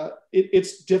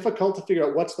 It's difficult to figure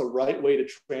out what's the right way to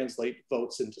translate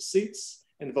votes into seats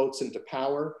and votes into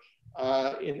power.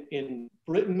 In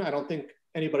Britain, I don't think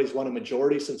anybody's won a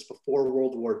majority since before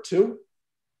World War II.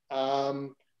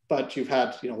 But you've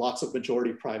had lots of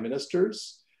majority prime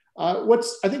ministers. I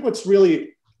think what's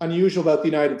really unusual about the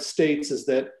United States is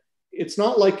that it's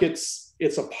not like it's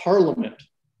a parliament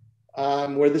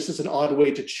where this is an odd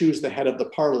way to choose the head of the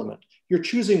parliament. You're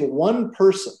choosing one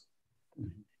person.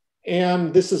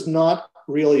 And this is not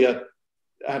really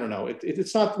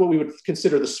it's not what we would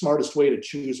consider the smartest way to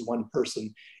choose one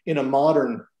person in a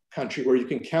modern country where you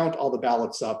can count all the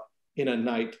ballots up in a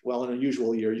night. Well, in a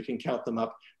usual year, you can count them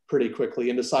up pretty quickly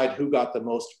and decide who got the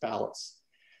most ballots.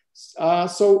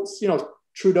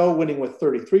 Trudeau winning with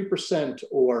 33%,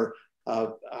 or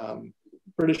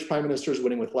British prime ministers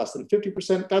winning with less than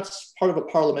 50%, that's part of a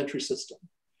parliamentary system.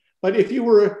 But if you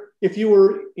were,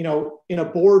 in a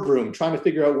boardroom trying to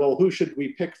figure out, well, who should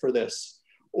we pick for this?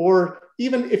 Or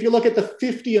even if you look at the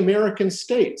 50 American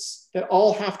states that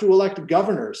all have to elect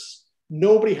governors,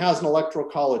 nobody has an electoral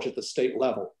college at the state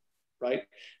level, right?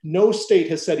 No state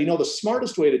has said, the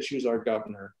smartest way to choose our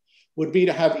governor would be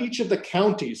to have each of the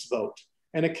counties vote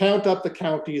and to count up the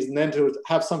counties and then to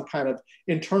have some kind of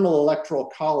internal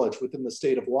electoral college within the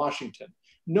state of Washington.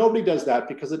 Nobody does that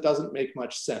because it doesn't make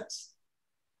much sense.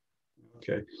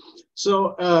 Okay.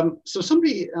 So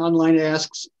somebody online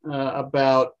asks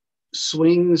about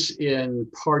swings in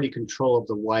party control of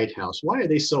the White House. Why are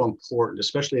they so important,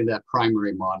 especially in that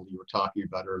primary model you were talking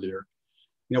about earlier?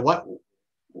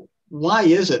 Why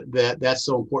is it that that's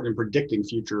so important in predicting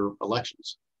future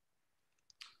elections?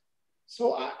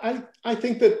 So I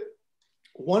think that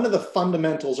one of the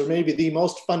fundamentals, or maybe the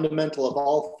most fundamental of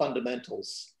all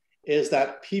fundamentals, is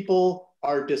that people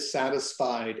are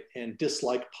dissatisfied and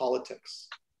dislike politics.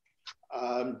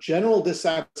 General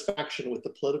dissatisfaction with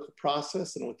the political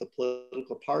process and with the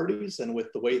political parties and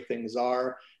with the way things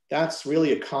are, that's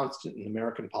really a constant in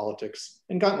American politics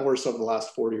and gotten worse over the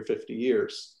last 40 or 50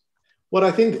 years. What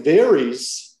I think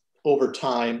varies over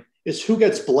time is who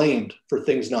gets blamed for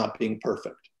things not being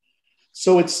perfect.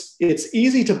 So it's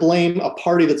easy to blame a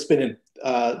party that's been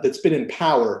in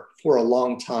power for a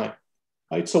long time,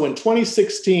 right? So in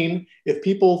 2016, if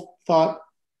people thought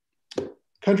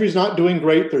country's not doing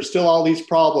great, there's still all these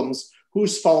problems,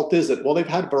 whose fault is it? Well, they've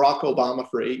had Barack Obama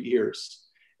for 8 years,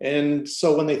 and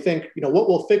so when they think, what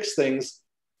will fix things?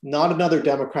 Not another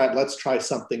Democrat. Let's try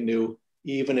something new,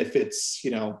 even if it's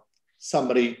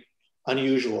somebody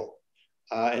unusual,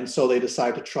 and so they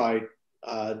decide to try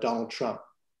Donald Trump.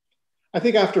 I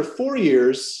think after 4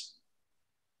 years,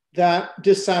 that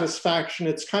dissatisfaction,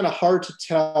 it's kind of hard to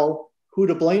tell who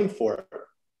to blame for it.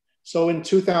 So in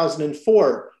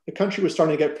 2004, the country was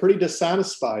starting to get pretty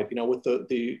dissatisfied, with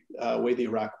the way the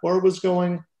Iraq War was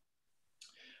going.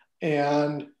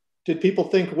 And did people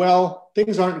think, well,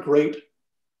 things aren't great?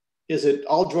 Is it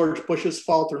all George Bush's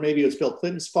fault, or maybe it was Bill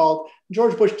Clinton's fault?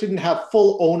 George Bush didn't have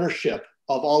full ownership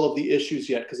of all of the issues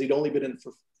yet because he'd only been in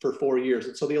for 4 years.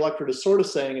 And so the electorate is sort of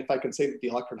saying, if I can say that the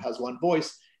electorate has one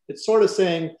voice, it's sort of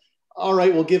saying, all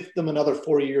right, we'll give them another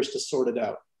 4 years to sort it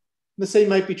out. And the same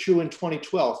might be true in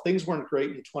 2012. Things weren't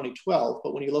great in 2012,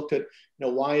 but when you looked at,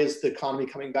 why is the economy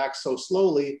coming back so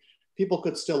slowly, people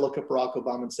could still look at Barack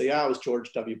Obama and say, it was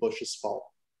George W. Bush's fault.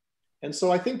 And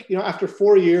so I think, after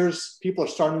 4 years, people are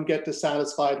starting to get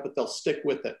dissatisfied, but they'll stick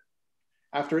with it.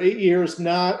 After 8 years,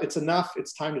 it's enough.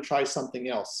 It's time to try something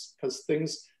else, because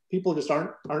people just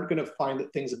aren't going to find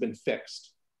that things have been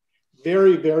fixed.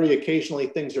 Very, very occasionally,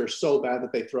 things are so bad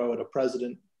that they throw out a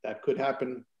president. That could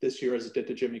happen this year, as it did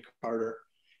to Jimmy Carter.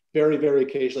 Very, very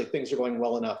occasionally, things are going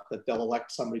well enough that they'll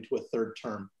elect somebody to a third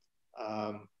term,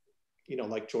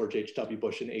 like George H.W.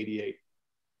 Bush in '88.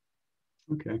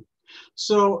 Okay.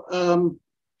 So, I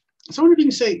wonder if you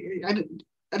can say, I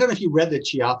don't know if you read the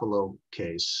Chiapolo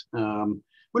case. I wonder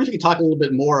if you could talk a little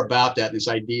bit more about that, this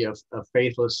idea of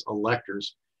faithless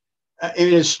electors.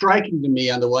 It is striking to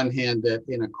me, on the one hand, that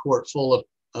in a court full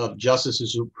of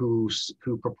justices who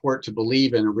purport to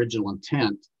believe in original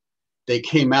intent, they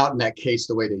came out in that case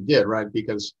the way they did, right?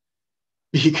 Because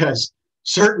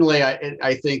certainly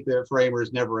I think the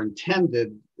framers never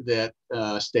intended that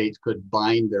states could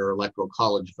bind their electoral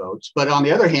college votes. But on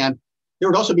the other hand, there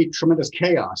would also be tremendous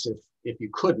chaos if you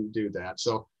couldn't do that.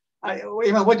 So,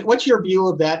 what's your view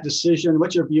of that decision?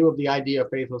 What's your view of the idea of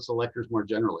faithless electors more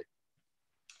generally?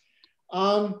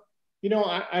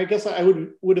 I guess I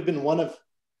would have been one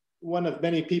of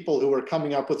many people who were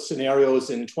coming up with scenarios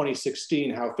in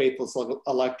 2016 how faithless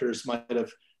electors might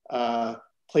have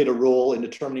played a role in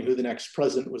determining who the next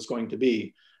president was going to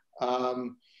be.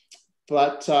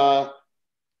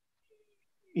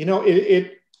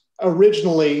 It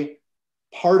originally,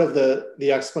 part of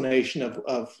the explanation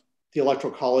of the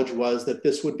Electoral College was that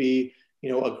this would be,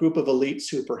 a group of elites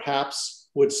who perhaps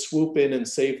would swoop in and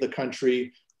save the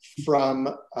country from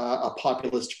a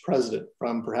populist president,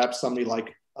 from perhaps somebody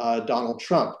like Donald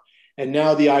Trump. And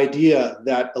now the idea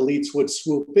that elites would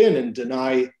swoop in and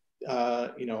deny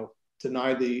the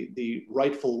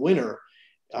rightful winner,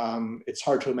 it's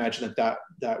hard to imagine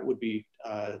that would be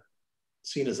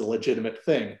seen as a legitimate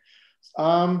thing.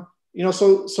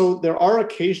 So there are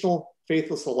occasional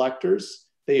faithless electors.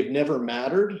 They've never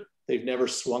mattered. They've never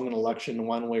swung an election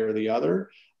one way or the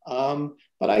other.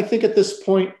 But I think at this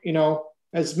point,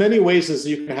 as many ways as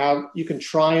you can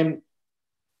try and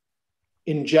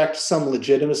inject some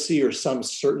legitimacy or some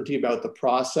certainty about the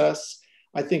process,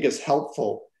 I think is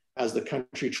helpful as the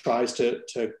country tries to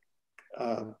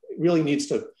really needs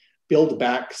to build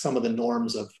back some of the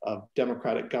norms of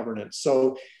democratic governance.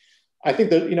 So I think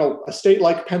that, a state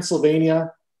like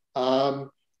Pennsylvania, there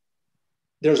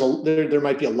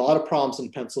might be a lot of problems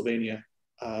in Pennsylvania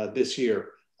this year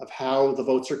of how the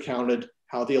votes are counted,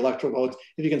 how the electoral votes.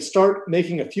 If you can start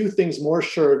making a few things more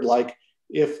assured, like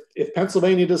if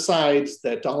Pennsylvania decides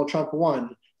that Donald Trump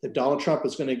won, that Donald Trump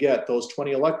is going to get those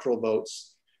 20 electoral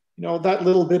votes, that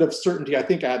little bit of certainty, I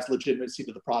think, adds legitimacy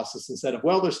to the process instead of,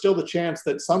 well, there's still the chance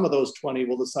that some of those 20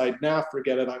 will decide, nah,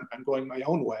 forget it, I'm going my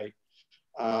own way.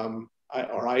 I'm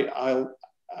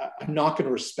not going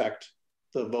to respect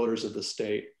the voters of the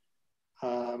state.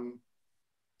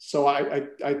 So I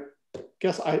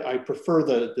guess I prefer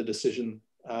the decision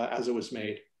as it was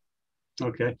made.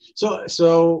 Okay.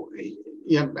 So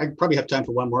yeah, I probably have time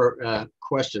for one more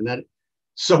question.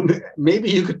 So maybe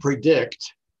you could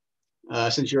predict,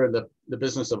 since you're in the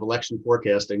business of election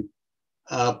forecasting,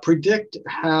 predict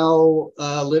how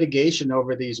litigation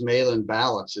over these mail-in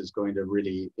ballots is going to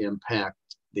really impact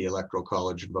the Electoral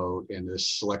College vote and the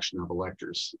selection of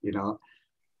electors. You know,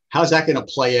 how's that going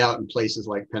to play out in places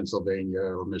like Pennsylvania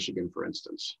or Michigan, for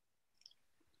instance?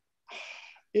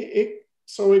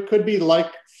 So it could be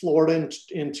like Florida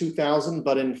in 2000,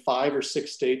 but in 5 or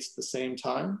 6 states at the same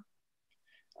time.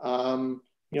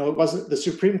 You know, it wasn't, the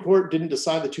Supreme Court didn't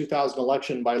decide the 2000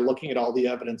 election by looking at all the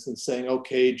evidence and saying,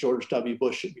 okay, George W.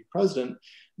 Bush should be president.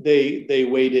 They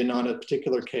weighed in on a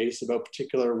particular case about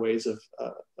particular ways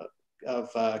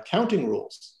of counting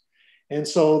rules. And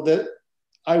so that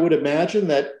I would imagine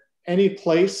that any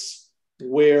place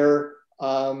where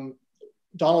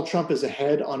Donald Trump is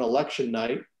ahead on election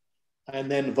night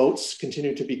and then votes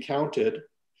continue to be counted,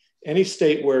 any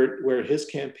state where his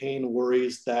campaign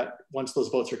worries that once those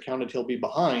votes are counted, he'll be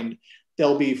behind,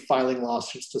 they'll be filing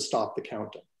lawsuits to stop the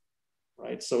counting,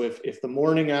 right? So if the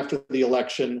morning after the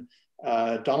election,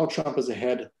 Donald Trump is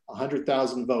ahead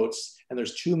 100,000 votes and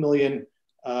there's 2 million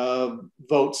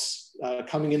votes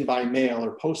coming in by mail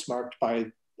or postmarked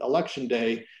by election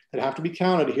day that have to be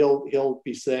counted, he'll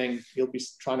be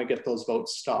trying to get those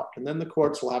votes stopped. And then the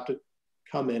courts will have to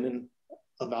come in and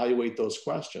evaluate those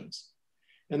questions.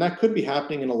 And that could be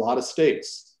happening in a lot of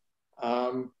states.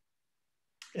 And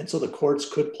so the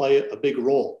courts could play a big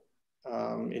role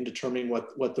in determining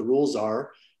what the rules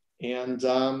are. And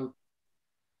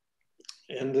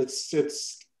it's going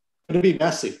to be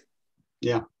messy.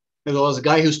 Yeah. And as a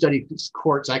guy who studies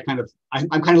courts, I'm kind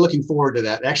of looking forward to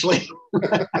that, actually.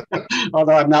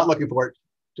 Although I'm not looking forward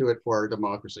to it for our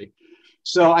democracy.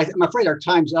 So I'm afraid our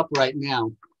time's up right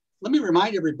now. Let me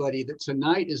remind everybody that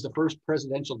tonight is the first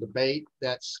presidential debate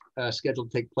that's scheduled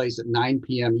to take place at 9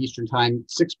 p.m. Eastern time,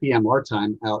 6 p.m. our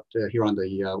time out here on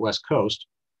the West Coast.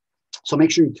 So make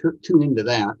sure you tune into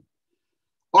that.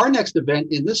 Our next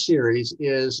event in this series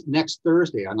is next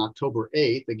Thursday on October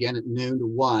 8th, again at noon to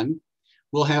 1.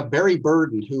 We'll have Barry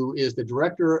Burden, who is the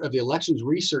director of the Elections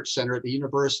Research Center at the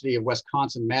University of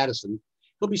Wisconsin-Madison.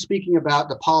 He'll be speaking about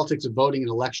the politics of voting and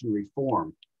election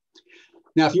reform.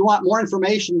 Now, if you want more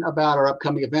information about our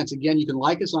upcoming events, again, you can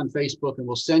like us on Facebook and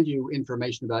we'll send you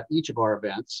information about each of our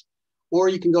events, or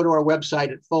you can go to our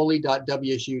website at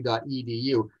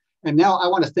foley.wsu.edu. And now I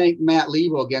want to thank Matt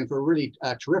Lebo again for a really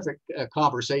terrific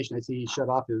conversation. I see he shut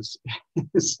off his,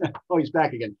 oh, he's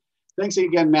back again. Thanks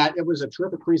again, Matt. It was a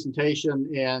terrific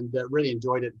presentation and really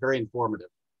enjoyed it. Very informative.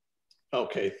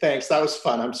 Okay, thanks. That was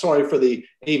fun. I'm sorry for the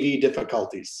AV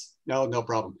difficulties. No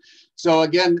problem. So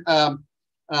again,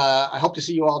 I hope to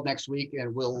see you all next week,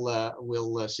 and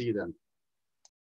we'll see you then.